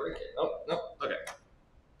 Did I break it? Oh, no. Okay.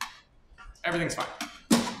 Everything's fine.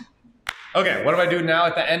 Okay, what do I do now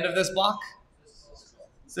at the end of this block?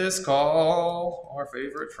 Syscall, our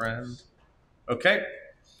favorite friend. Okay.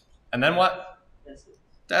 And then what?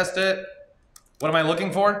 Test it. What am I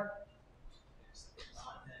looking for?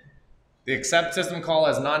 The accept system call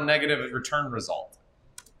as non-negative return result.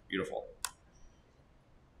 Beautiful.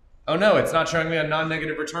 Oh no, it's not showing me a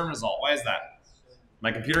non-negative return result. Why is that?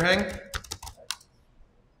 My computer hang?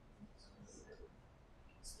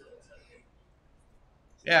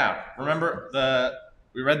 Yeah, remember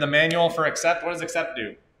we read the manual for accept. What does accept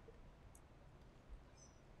do?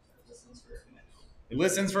 It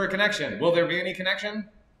listens for a connection. Will there be any connection?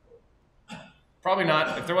 Probably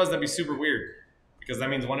not. If there was, that'd be super weird. Because that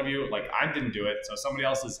means one of you, like I didn't do it, so somebody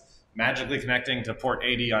else is magically connecting to port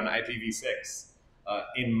 80 on IPv6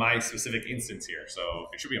 in my specific instance here. So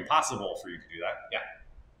it should be impossible for you to do that. Yeah.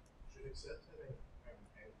 Should accept having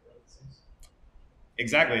end parentheses.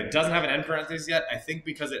 Exactly. It doesn't have an end parentheses yet, I think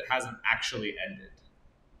because it hasn't actually ended.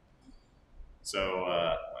 So,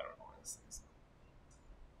 I don't know what this thing is.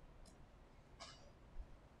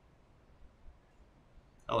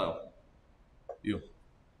 Hello. You.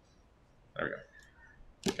 There we go.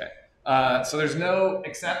 Okay. So there's no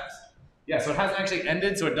accept. Yeah, so it hasn't actually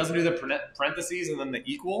ended, so it doesn't do the parentheses and then the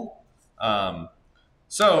equal.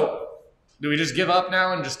 So Do we just give up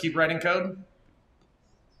now and just keep writing code?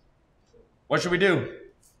 What should we do?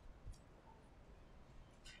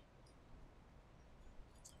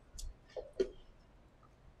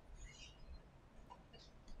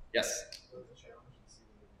 Yes.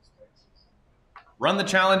 Run the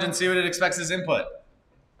challenge and see what it expects as input.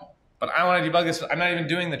 But I want to debug this. I'm not even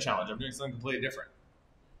doing the challenge. I'm doing something completely different.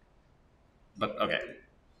 But okay.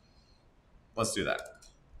 Let's do that.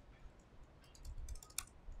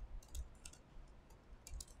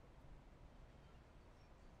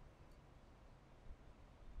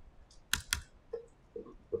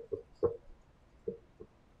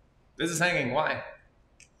 This is hanging. Why?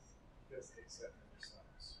 Because the accept never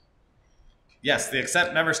stops. Yes, the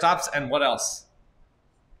accept never stops. And what else?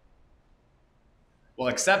 Well,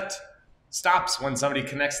 accept stops when somebody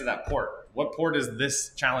connects to that port. What port is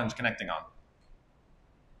this challenge connecting on?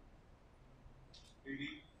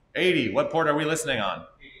 80. What port are we listening on?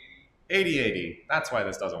 8080. That's why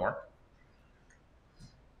this doesn't work.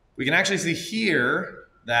 We can actually see here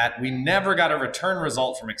that we never got a return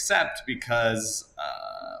result from accept because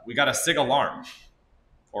we got a sig alarm.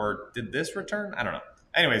 Or did this return? I don't know.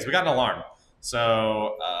 Anyways, we got an alarm.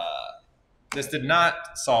 So this did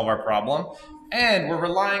not solve our problem. And we're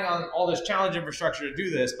relying on all this challenge infrastructure to do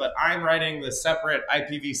this, but I'm writing the separate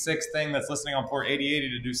IPv6 thing that's listening on port 8080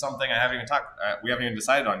 to do something we haven't even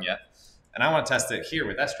decided on yet. And I want to test it here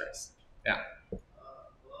with strace. Yeah. Well,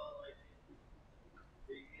 like in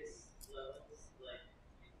previous levels, like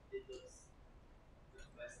we did those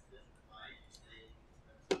requests that defined, they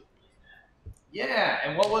something like that. Yeah,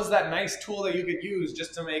 and what was that nice tool that you could use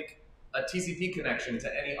just to make a TCP connection to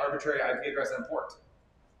any arbitrary IP address and port?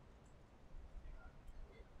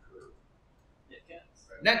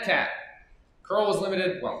 Netcat. Curl was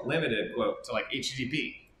limited, quote, to like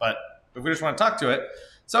HTTP. But if we just want to talk to it,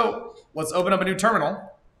 so let's open up a new terminal.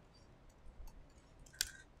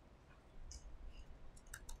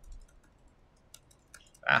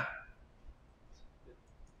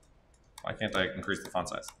 Why can't I increase the font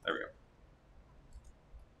size? There we go.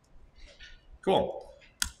 Cool.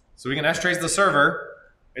 So we can strace the server.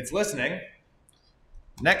 It's listening.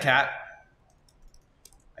 Netcat.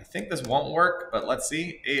 I think this won't work, but let's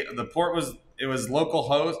see. The port was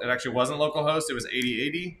localhost. It actually wasn't localhost. It was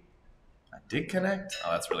 8080. I did connect.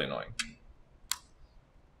 Oh, that's really annoying.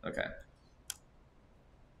 Okay. I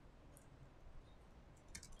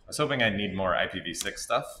was hoping I'd need more IPv6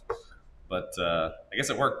 stuff, but I guess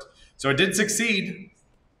it worked. So it did succeed.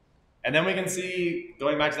 And then we can see,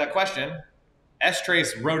 going back to that question,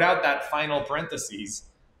 strace wrote out that final parentheses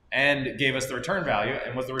and gave us the return value.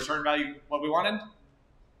 And was the return value what we wanted?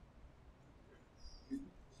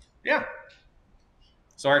 Yeah.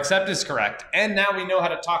 So our accept is correct. And now we know how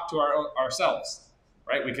to talk to ourselves,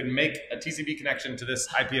 right? We can make a TCP connection to this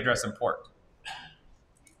IP address and port. I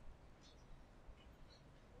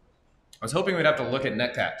was hoping we'd have to look at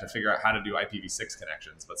Netcat to figure out how to do IPv6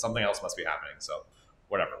 connections, but something else must be happening. So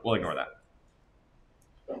whatever, we'll ignore that.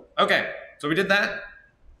 Okay, so we did that.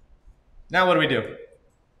 Now what do we do?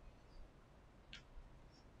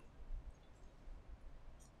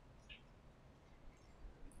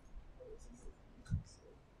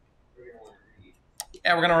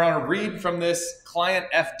 Yeah, we're going to run a read from this client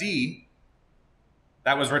FD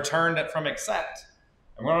that was returned from accept.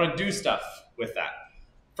 And we're going to do stuff with that.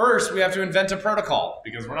 First, we have to invent a protocol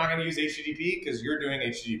because we're not going to use HTTP because you're doing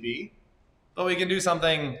HTTP. But we can do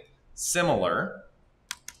something similar.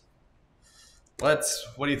 What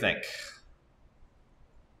do you think?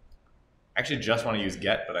 I actually just want to use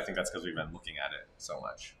get, but I think that's because we've been looking at it so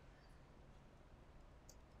much.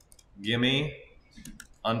 Gimme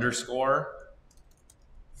underscore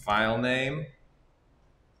file name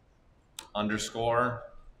underscore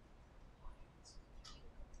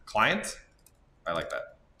client. I like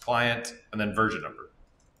that. Client and then version number.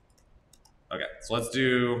 Okay, so let's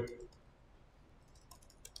do.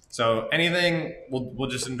 So anything, we'll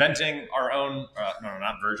just inventing our own. No,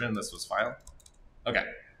 not version. This was file. Okay.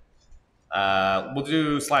 We'll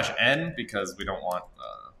do /n because we don't want.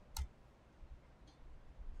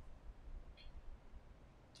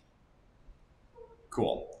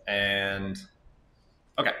 Cool. And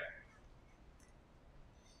okay.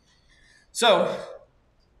 So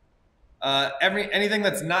anything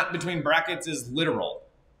that's not between brackets is literal,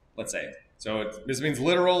 let's say. So this means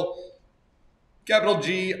literal, capital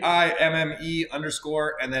G-I-M-M-E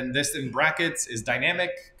underscore, and then this in brackets is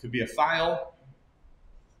dynamic, could be a file.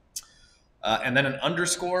 And then an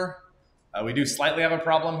underscore. We do slightly have a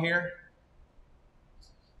problem here.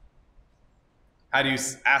 How do you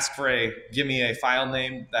ask give me a file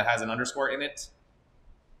name that has an underscore in it?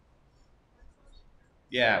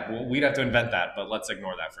 Yeah, well, we'd have to invent that, but let's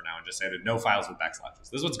ignore that for now and just say that no files with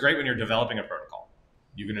backslashes. This is what's great when you're developing a protocol.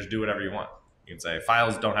 You can just do whatever you want. You can say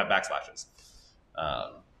files don't have backslashes.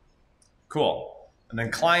 Cool. And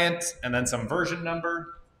then client, and then some version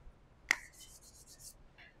number.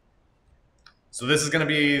 So this is going to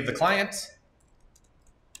be the client.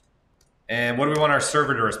 And what do we want our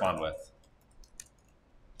server to respond with?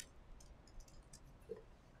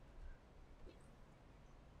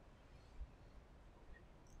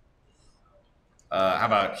 How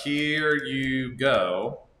about here you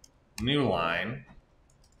go, new line,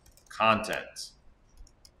 content.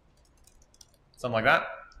 Something like that.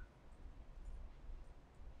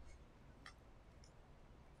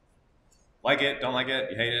 Like it, don't like it,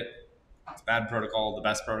 you hate it. It's bad protocol, the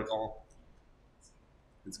best protocol.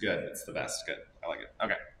 It's good, it's the best, good, I like it,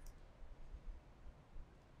 okay.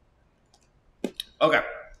 Okay,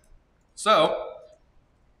 so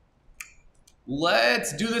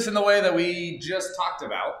let's do this in the way that we just talked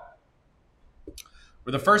about.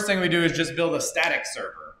 Where the first thing we do is just build a static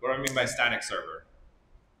server. What do I mean by static server?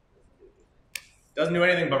 Doesn't do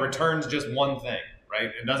anything but returns just one thing,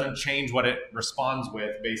 right? It doesn't change what it responds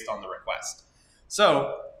with based on the request.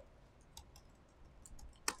 So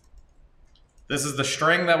this is the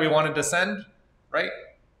string that we wanted to send, right?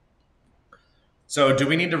 So do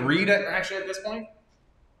we need to read it actually at this point?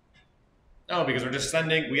 No, because we're just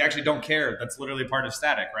sending, we actually don't care. That's literally part of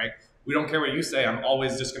static, right? We don't care what you say. I'm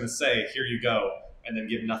always just going to say, here you go, and then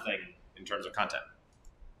give nothing in terms of content.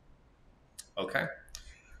 Okay.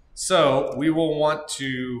 So we will want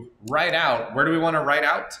to write out, where do we want to write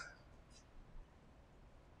out?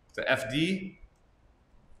 To FD.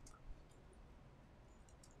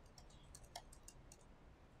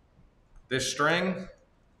 This string.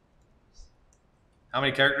 How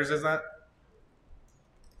many characters is that?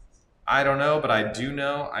 I don't know, but I do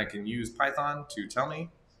know I can use Python to tell me.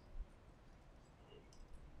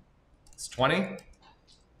 It's 20.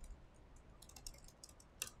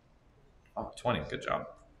 Oh, 20, good job.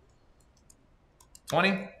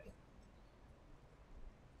 20.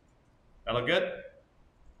 That look good?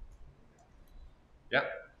 Yeah.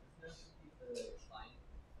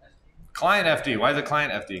 Client FD. Why is it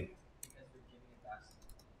client FD?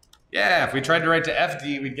 Yeah, if we tried to write to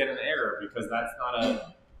FD, we'd get an error because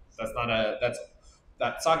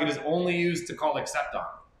that socket is only used to call accept on.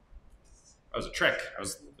 That was a trick. I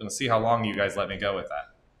was going to see how long you guys let me go with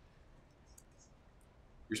that.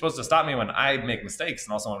 You're supposed to stop me when I make mistakes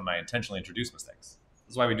and also when I intentionally introduce mistakes.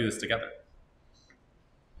 This is why we do this together.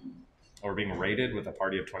 Oh, we're being rated with a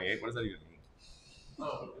party of 28? What does that even mean?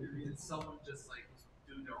 Oh, someone just like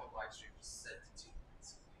doing their own live stream just sent it to you.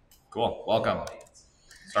 Cool, welcome.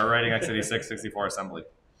 Start writing x86 64 assembly.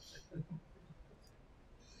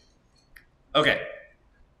 Okay.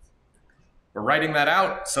 We're writing that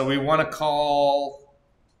out, so we want to call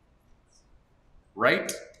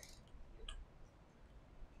write.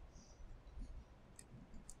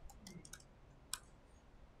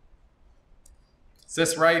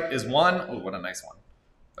 Syswrite is 1. Oh, what a nice one.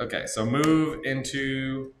 Okay, so move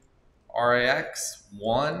into RAX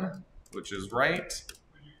 1, which is write.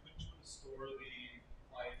 Store the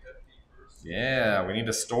client FD first. Yeah, we need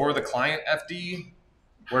to store the client FD.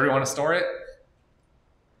 Where do we want to store it?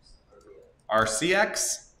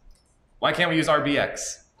 RCX? Why can't we use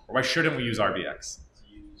RBX? Or why shouldn't we use RBX?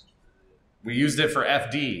 We used it for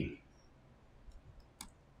FD.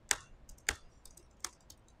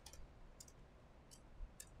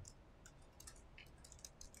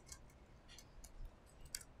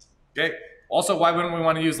 Okay. Also, why wouldn't we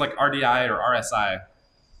want to use like RDI or RSI?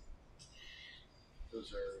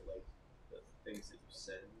 Those are like the things that you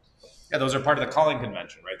send. Yeah, those are part of the calling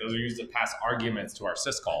convention, right? Those are used to pass arguments to our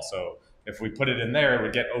syscall. So if we put it in there, it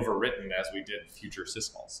would get overwritten as we did future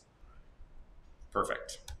syscalls.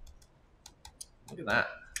 Perfect. Look at that.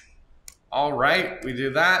 All right, we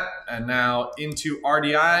do that. And now into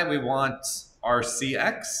RDI, we want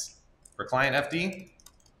RCX for client FD.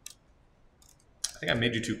 I think I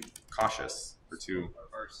made you too cautious for too.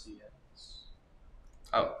 RCX.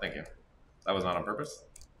 Oh, thank you. That was not on purpose.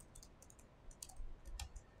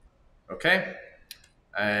 Okay.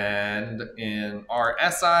 And in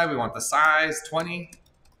RSI, we want the size 20.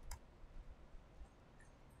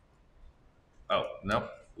 Oh, no.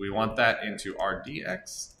 We want that into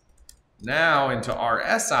RDX. Now into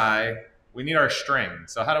RSI, we need our string.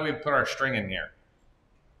 So how do we put our string in here?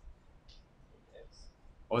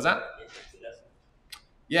 What was that?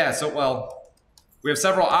 Yeah, so, well, we have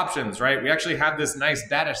several options, right? We actually have this nice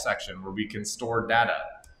data section where we can store data.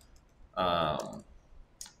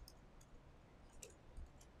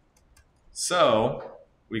 So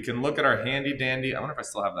we can look at our handy dandy. I wonder if I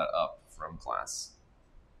still have that up from class.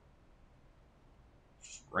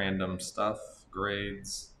 Just random stuff,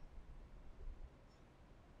 grades.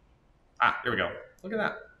 Ah, here we go. Look at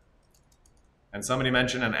that. And somebody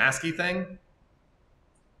mentioned an ASCII thing.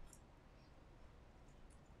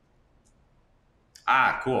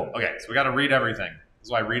 Ah, cool. Okay, so we got to read everything. This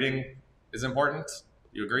is why reading is important.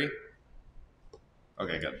 You agree?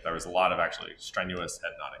 Okay, good. There was a lot of actually strenuous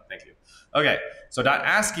head nodding. Thank you. Okay, so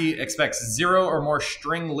 .ASCII expects 0 or more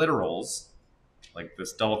string literals, like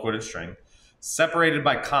this double quoted string, separated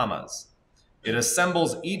by commas. It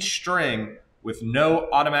assembles each string with no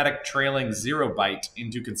automatic trailing 0 byte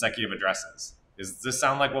into consecutive addresses. Does this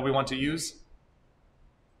sound like what we want to use?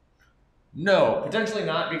 No, potentially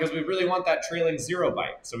not, because we really want that trailing 0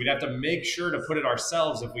 byte. So we'd have to make sure to put it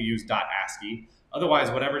ourselves if we use .ASCII.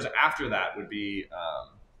 Otherwise, whatever's after that would be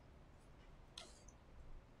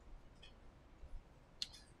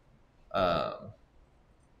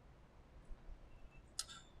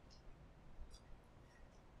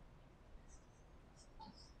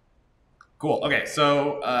cool. Okay,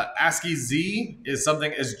 so ASCII Z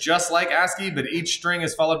is just like ASCII, but each string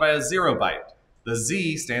is followed by a 0 byte. The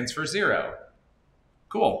Z stands for 0.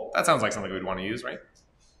 Cool. That sounds like something we'd want to use, right?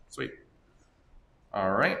 Sweet.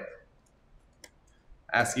 All right.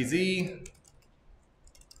 ASCII Z.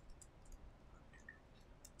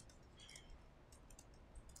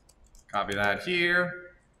 Copy that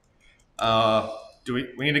here.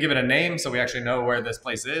 We need to give it a name so we actually know where this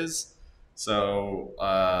place is. So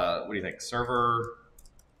what do you think? Server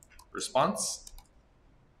response?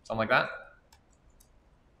 Something like that?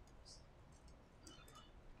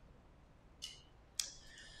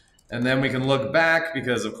 And then we can look back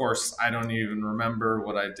because, of course, I don't even remember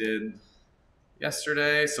what I did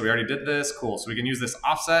yesterday. So we already did this. Cool. So we can use this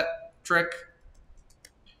offset trick.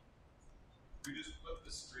 We just put the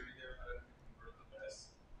string there, how did we convert the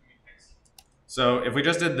best? I mean, X. So if we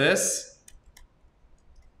just did this,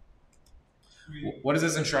 what does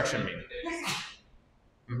this instruction mean? After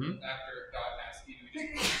 .ASCII, do we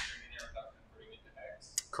just put the string in there without converting it to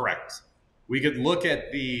X? Correct. We could look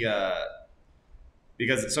at the,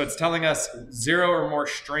 so it's telling us 0 or more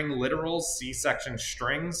string literals, C section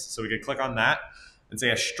strings. So we could click on that and say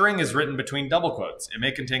a string is written between double quotes. It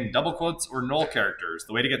may contain double quotes or null characters.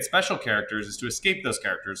 The way to get special characters is to escape those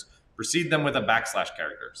characters, precede them with a backslash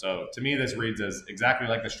character. So to me, this reads as exactly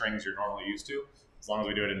like the strings you're normally used to. As long as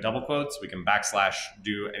we do it in double quotes, we can backslash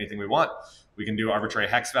do anything we want. We can do arbitrary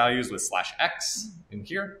hex values with /x in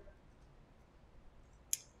here.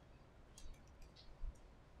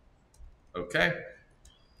 Okay.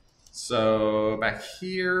 So back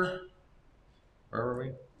here, where were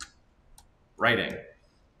we? Writing.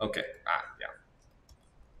 Okay. Yeah.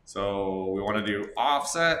 So we want to do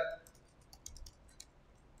offset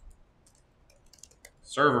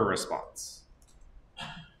server response.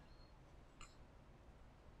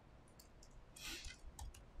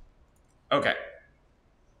 Okay.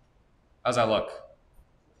 How's that look?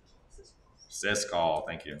 Syscall,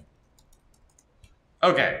 thank you.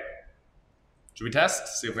 Okay. Should we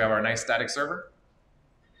test? See if we have our nice static server?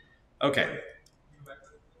 Okay. What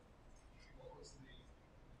was the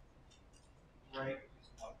right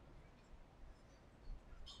response?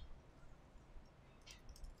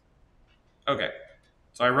 Okay.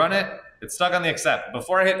 So I run it. It's stuck on the accept.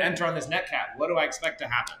 Before I hit enter on this netcat, what do I expect to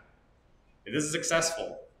happen? If this is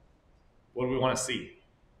successful, what do we want to see?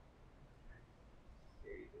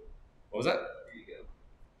 What was that? There you go.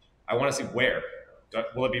 I want to see where.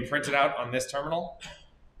 Will it be printed out on this terminal?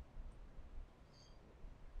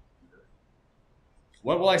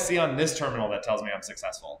 What will I see on this terminal that tells me I'm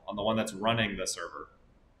successful? On the one that's running the server?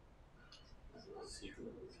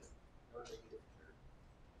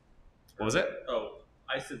 What was it? Oh,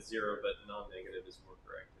 I said 0, but non-negative is more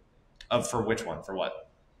correct. For which one? For what?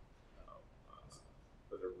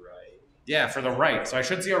 For the right. Yeah, for the write. So I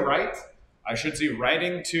should see a write. I should see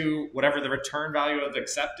writing to whatever the return value of the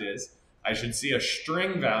accept is. I should see a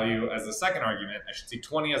string value as the second argument. I should see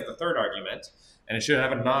 20 as the third argument. And it should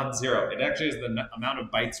have a non-zero. It actually is the amount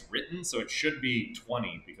of bytes written, so it should be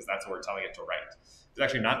 20 because that's what we're telling it to write. If it's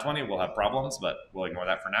actually not 20, we'll have problems, but we'll ignore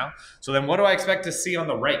that for now. So then what do I expect to see on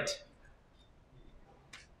the write?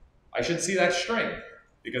 I should see that string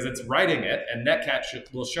because it's writing it, and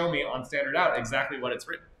netcat will show me on standard out exactly what it's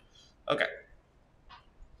written. Okay.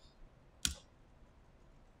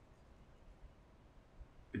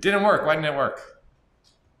 It didn't work. Why didn't it work?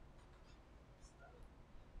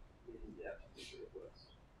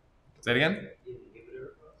 Say it again?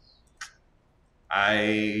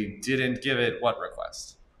 I didn't give it what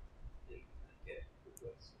request?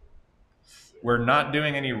 We're not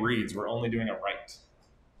doing any reads. We're only doing a write.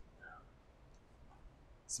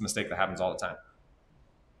 It's a mistake that happens all the time.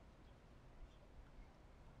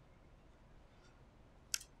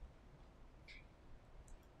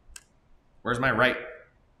 Where's my write?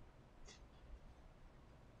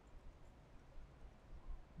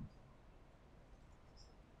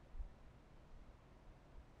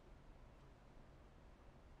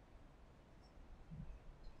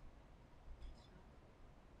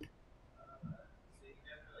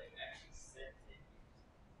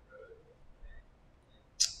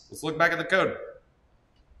 Let's look back at the code.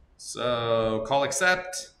 So call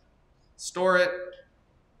accept, store it,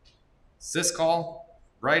 syscall,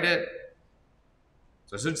 write it.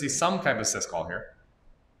 So I should see some type of syscall here.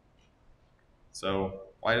 So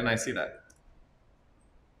why didn't I see that?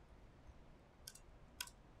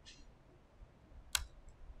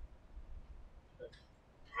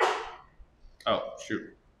 Oh, shoot.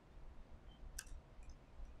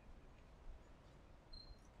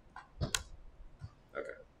 Okay.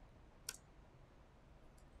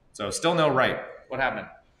 So still no write. What happened?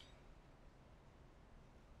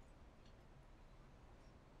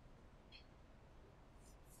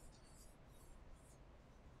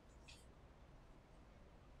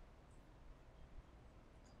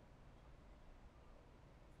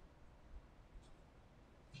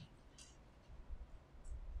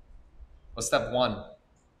 What's step 1?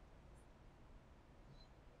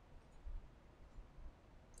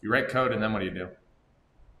 You write code and then what do?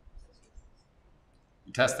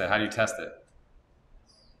 You test it. How do you test it?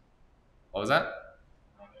 What was that?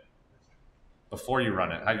 Before you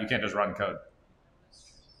run it. You can't just run code.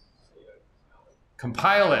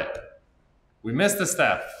 Compile it. We missed the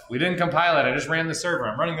step. We didn't compile it. I just ran the server.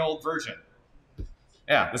 I'm running the old version.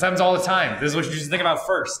 Yeah, this happens all the time. This is what you should think about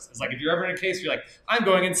first. It's like if you're ever in a case where you're like, I'm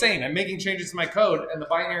going insane. I'm making changes to my code and the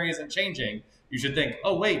binary isn't changing. You should think,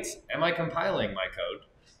 oh, wait, am I compiling my code?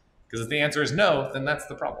 Because if the answer is no, then that's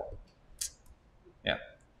the problem. Yeah,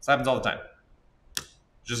 this happens all the time. It's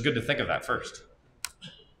just good to think of that first.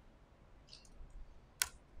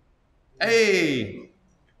 Hey,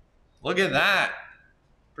 look at that.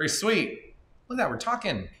 Pretty sweet. Look at that, we're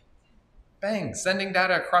talking. Bang, sending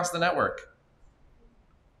data across the network.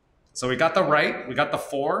 So we got the write, we got the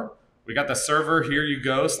for, we got the server here you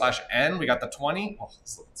go /n, we got the 20. Oh,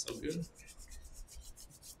 this looks so good.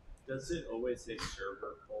 Does it always say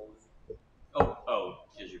server colon? Oh,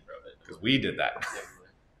 because you wrote it. Because we did that.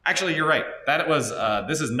 Actually, you're right. That was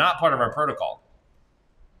this is not part of our protocol.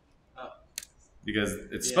 Oh. Because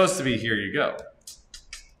it's supposed to be here you go.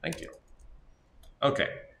 Thank you. Okay.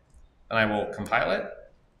 And I will compile it.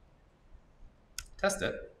 Test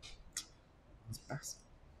it. That's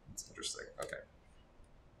interesting. Okay.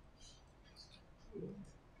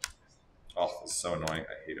 Oh, this is so annoying.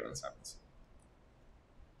 I hate it when this happens.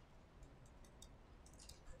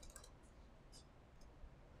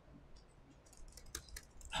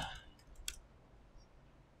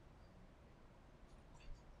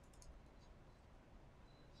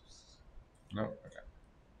 No, okay.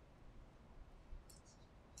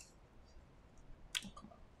 Oh, come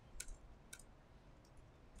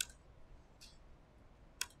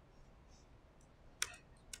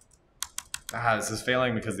on. This is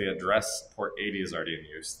failing because the address port 80 is already in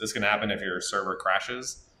use. This can happen if your server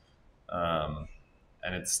crashes, and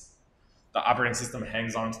it's the operating system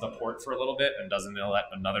hangs onto the port for a little bit and doesn't let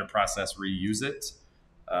another process reuse it.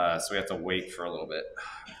 So we have to wait for a little bit.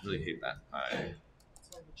 I really hate that.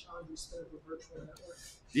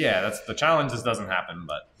 Yeah, that's the challenge. This doesn't happen,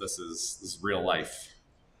 but this is real life.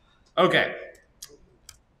 Okay.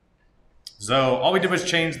 So all we did was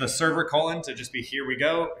change the server colon to just be here we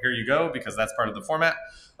go, here you go, because that's part of the format.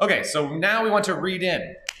 Okay, so now we want to read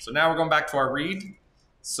in. So now we're going back to our read.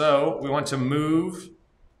 So we want to move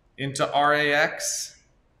into RAX.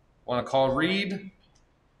 Want to call read.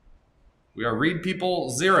 We are read people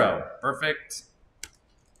 0. Perfect.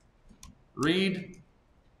 Read.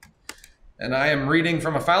 And I am reading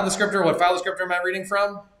from a file descriptor. What file descriptor am I reading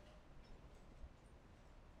from?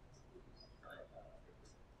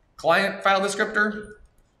 Client file descriptor,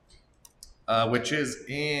 which is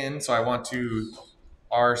in, so I want to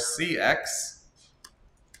RCX,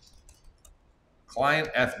 client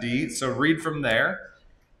FD, so read from there.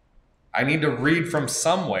 I need to read from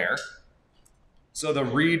somewhere. So the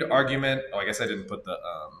read argument, oh, I guess I didn't put the,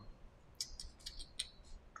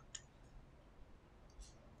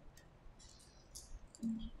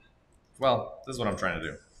 well, this is what I'm trying to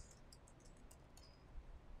do.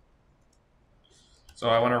 So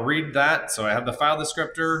I want to read that. So I have the file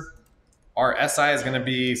descriptor. Our SI is going to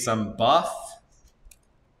be some buff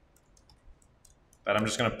that I'm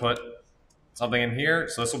just going to put. It's something in here.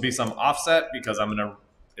 So this will be some offset because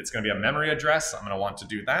it's gonna be a memory address. I'm gonna want to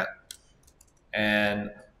do that.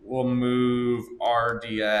 And we'll move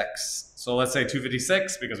RDX. So let's say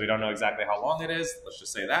 256 because we don't know exactly how long it is. Let's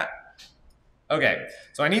just say that. Okay,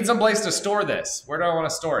 so I need some place to store this. Where do I want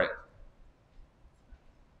to store it?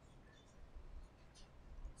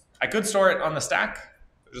 I could store it on the stack.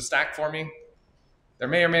 There's a stack for me. There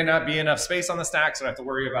may or may not be enough space on the stack, so I have to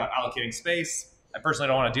worry about allocating space. I personally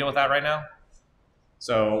don't want to deal with that right now.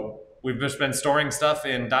 So we've just been storing stuff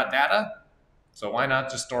in .data, so why not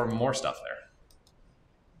just store more stuff there?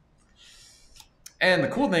 And the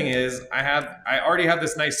cool thing is I already have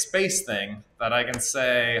this nice space thing that I can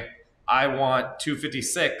say I want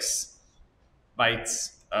 256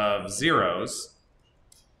 bytes of zeros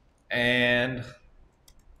and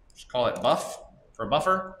just call it buff for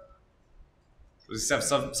buffer. We just have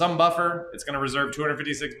some buffer. It's going to reserve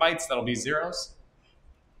 256 bytes. That'll be zeros.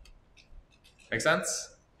 Make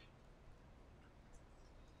sense?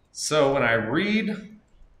 So when I read,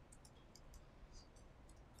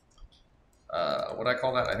 what do I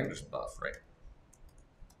call that? I think there's buff, right?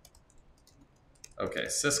 Okay,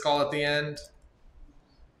 syscall at the end.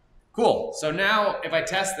 Cool. So now if I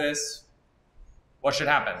test this, what should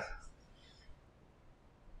happen?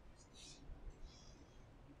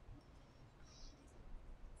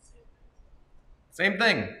 Same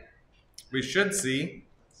thing. We should see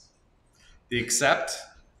the accept.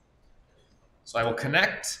 So I will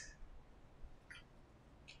connect.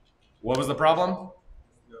 What was the problem?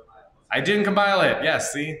 I didn't compile it.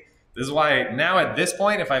 Yes, see? This is why now at this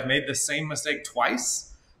point, if I've made the same mistake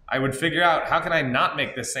twice, I would figure out how can I not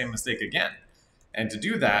make this same mistake again? And to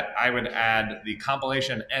do that, I would add the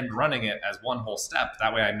compilation and running it as one whole step.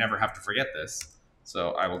 That way I never have to forget this.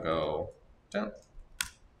 So I will go down.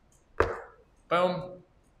 Boom.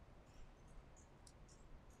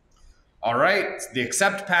 All right, the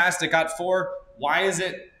accept passed, it got 4. Why is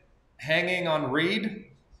it hanging on read?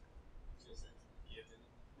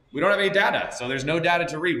 We don't have any data, so there's no data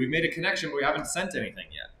to read. We've made a connection, but we haven't sent anything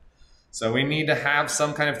yet. So we need to have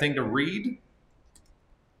some kind of thing to read.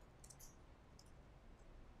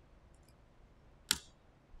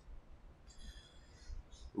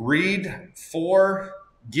 Read for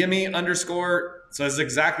gimme underscore. So this is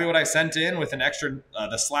exactly what I sent in with an extra,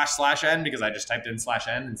 the //n because I just typed in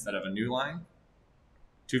 /n instead of a new line.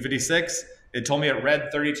 256, it told me it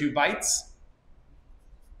read 32 bytes.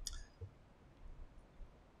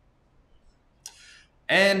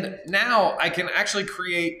 And now I can actually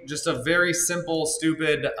create just a very simple,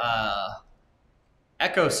 stupid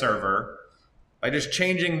echo server by just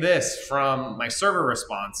changing this from my server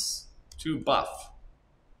response to buff.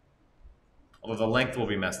 Although the length will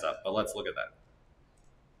be messed up, but let's look at that.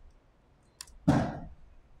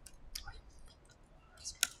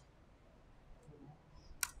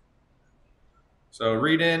 So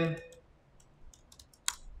read in.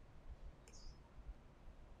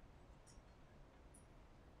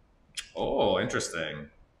 Oh, interesting.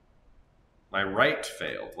 My write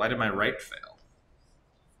failed. Why did my write fail?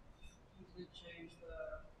 You did change the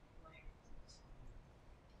length.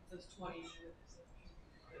 It says 20.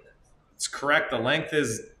 It's correct. The length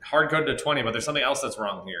is hard coded to 20, but there's something else that's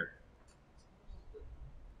wrong here.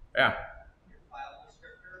 Yeah.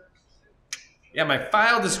 Yeah, my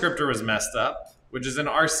file descriptor was messed up, which is in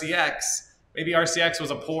RCX. Maybe RCX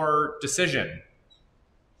was a poor decision.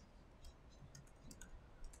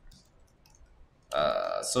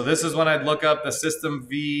 So this is when I'd look up the system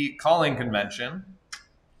v calling convention.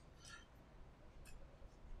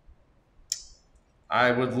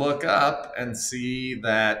 I would look up and see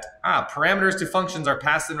that, parameters to functions are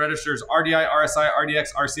passed in registers RDI, RSI,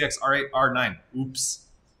 RDX, RCX, R8, R9. Oops,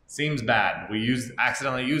 seems bad. We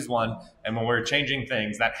accidentally used one, and when we're changing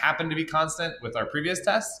things, that happened to be constant with our previous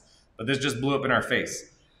tests, but this just blew up in our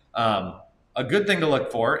face. A good thing to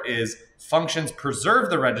look for is functions preserve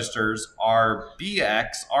the registers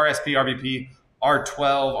RBX, RSP, RBP,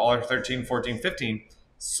 R12, R13, 14, 15.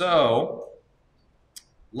 So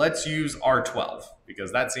let's use R12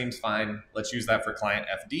 because that seems fine. Let's use that for client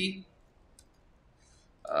FD.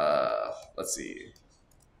 Let's see.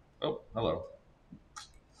 Oh, hello.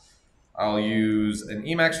 I'll use an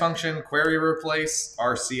Emacs function, query replace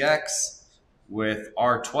RCX with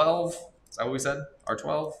R12. Is that what we said?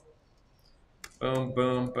 R12. Boom,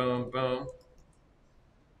 boom, boom, boom.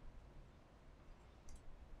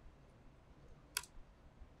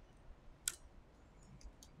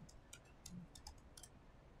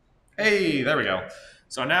 Hey, there we go.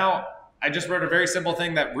 So now I just wrote a very simple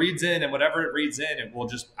thing that reads in, and whatever it reads in, it will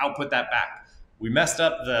just output that back. We messed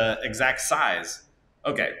up the exact size.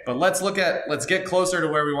 Okay, but let's get closer to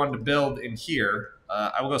where we wanted to build in here.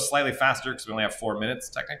 I will go slightly faster because we only have 4 minutes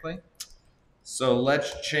technically. So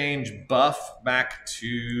let's change buff back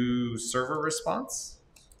to server response.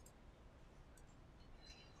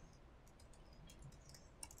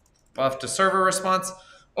 Buff to server response.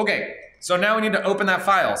 Okay, so now we need to open that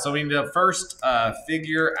file. So we need to first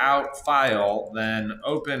figure out file, then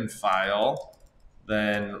open file,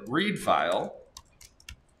 then read file.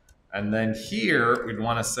 And then here we'd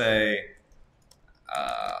want to say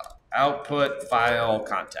output file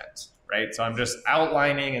content, right? So I'm just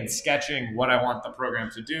outlining and sketching what I want the program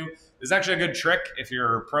to do. This is actually a good trick if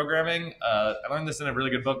you're programming. I learned this in a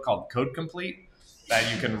really good book called Code Complete, that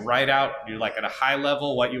you can write out, do like at a high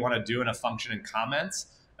level what you want to do in a function in comments,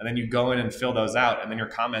 and then you go in and fill those out, and then your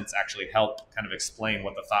comments actually help kind of explain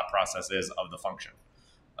what the thought process is of the function.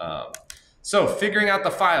 So figuring out the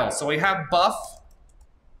file. So we have buff.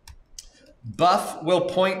 Buff will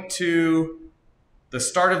point to the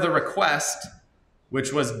start of the request,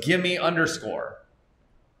 which was gimme underscore.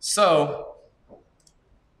 So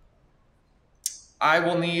I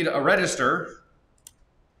will need a register.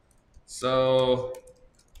 So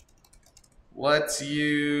let's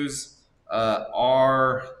use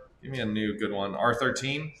give me a new good one,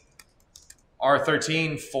 R13.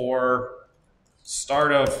 R13 for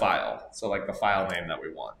start of file. So like the file name that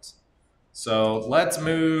we want. So let's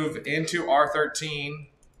move into R13,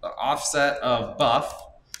 the offset of buff.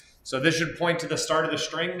 So this should point to the start of the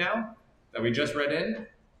string now that we just read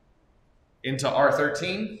into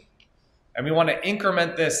R13. And we want to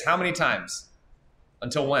increment this how many times?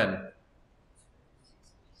 Until when?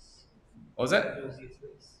 What was it?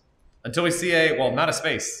 Until we see a, well, not a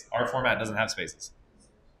space. Our format doesn't have spaces.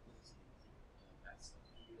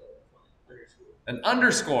 An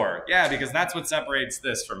underscore. Yeah, because that's what separates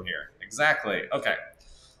this from here. Exactly. Okay.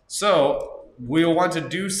 So we'll want to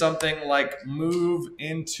do something like move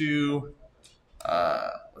into,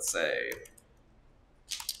 let's say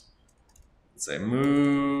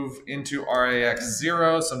move into RAX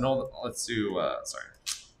 0. So no, let's do,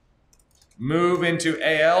 move into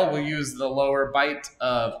AL. We'll use the lower byte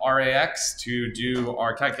of RAX to do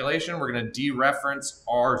our calculation. We're going to dereference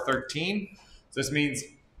R13. So this means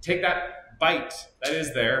take that byte that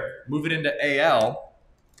is there, move it into AL.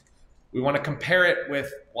 We want to compare it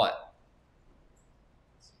with what?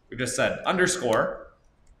 We just said underscore.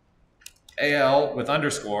 AL with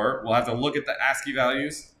underscore. We'll have to look at the ASCII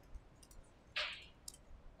values.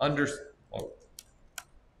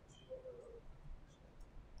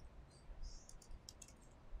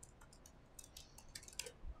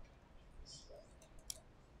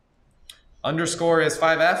 Underscore is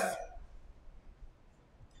 5F.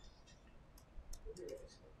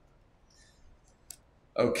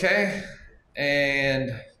 Okay,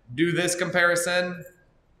 and do this comparison.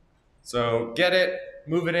 So get it,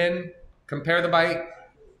 move it in, compare the byte.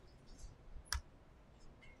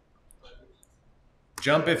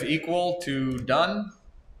 Jump if equal to done.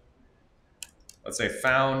 Let's say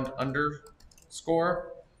found underscore.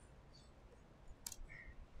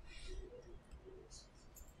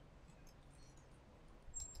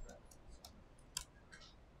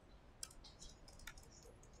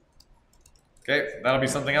 Okay, that'll be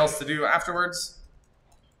something else to do afterwards.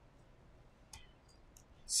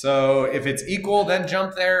 So if it's equal, then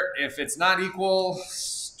jump there. If it's not equal,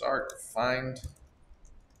 start find.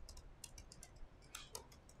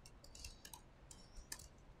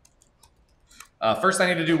 First, I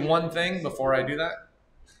need to do one thing before I do that.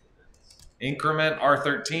 Increment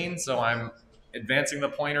R13, so I'm advancing the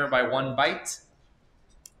pointer by 1 byte.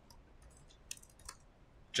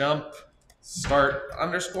 Jump, start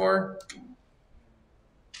underscore.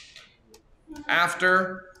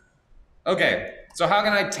 After. Okay, so how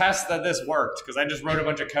can I test that this worked? Because I just wrote a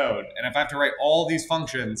bunch of code, and if I have to write all these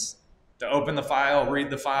functions to open the file, read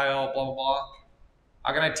the file, blah, blah, blah,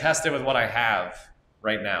 how can I test it with what I have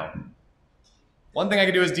right now? One thing I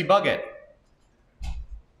can do is debug it.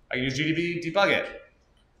 I can use GDB, debug it.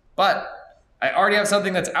 But I already have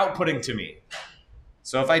something that's outputting to me.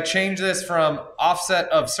 So if I change this from offset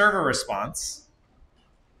of server response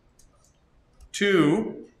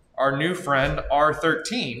to our new friend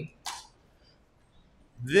R13,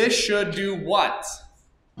 this should do what?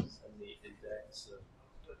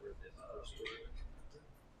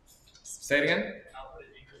 Say it again.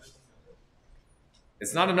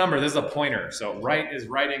 It's not a number, this is a pointer. So write is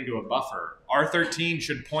writing to a buffer. R13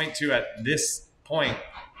 should point to, at this point,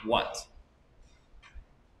 what?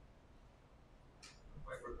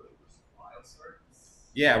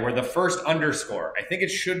 Yeah, where the first underscore. I think it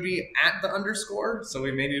should be at the underscore, so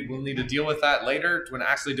we'll need to deal with that later when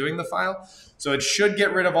actually doing the file. So it should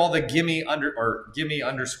get rid of all the gimme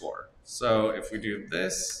underscore. So if we do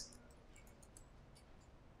this,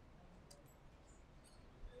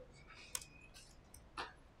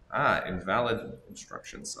 invalid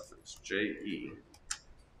instruction suffix, JE.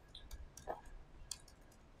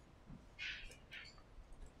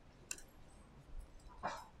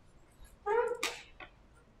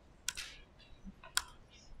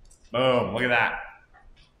 Boom, look at that.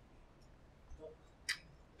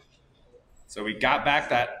 So we got back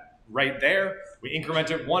that right there. We increment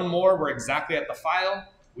it one more. We're exactly at the file.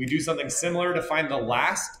 We do something similar to find the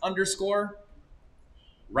last underscore.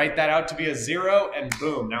 Write that out to be a 0, and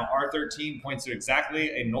boom. Now R13 points to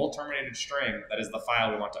exactly a null terminated string that is the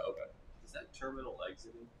file we want to open. Is that terminal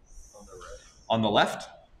exiting on the right? On the left?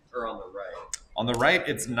 Or on the right? On the right,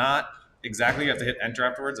 it's not exactly. You have to hit enter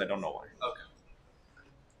afterwards. I don't know why. Okay.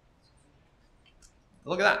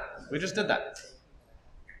 Look at that. We just did that.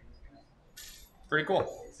 Pretty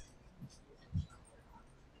cool.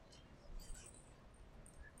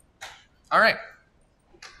 All right.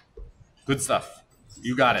 Good stuff.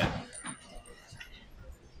 You got it.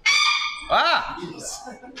 Ah!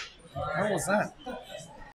 What was that?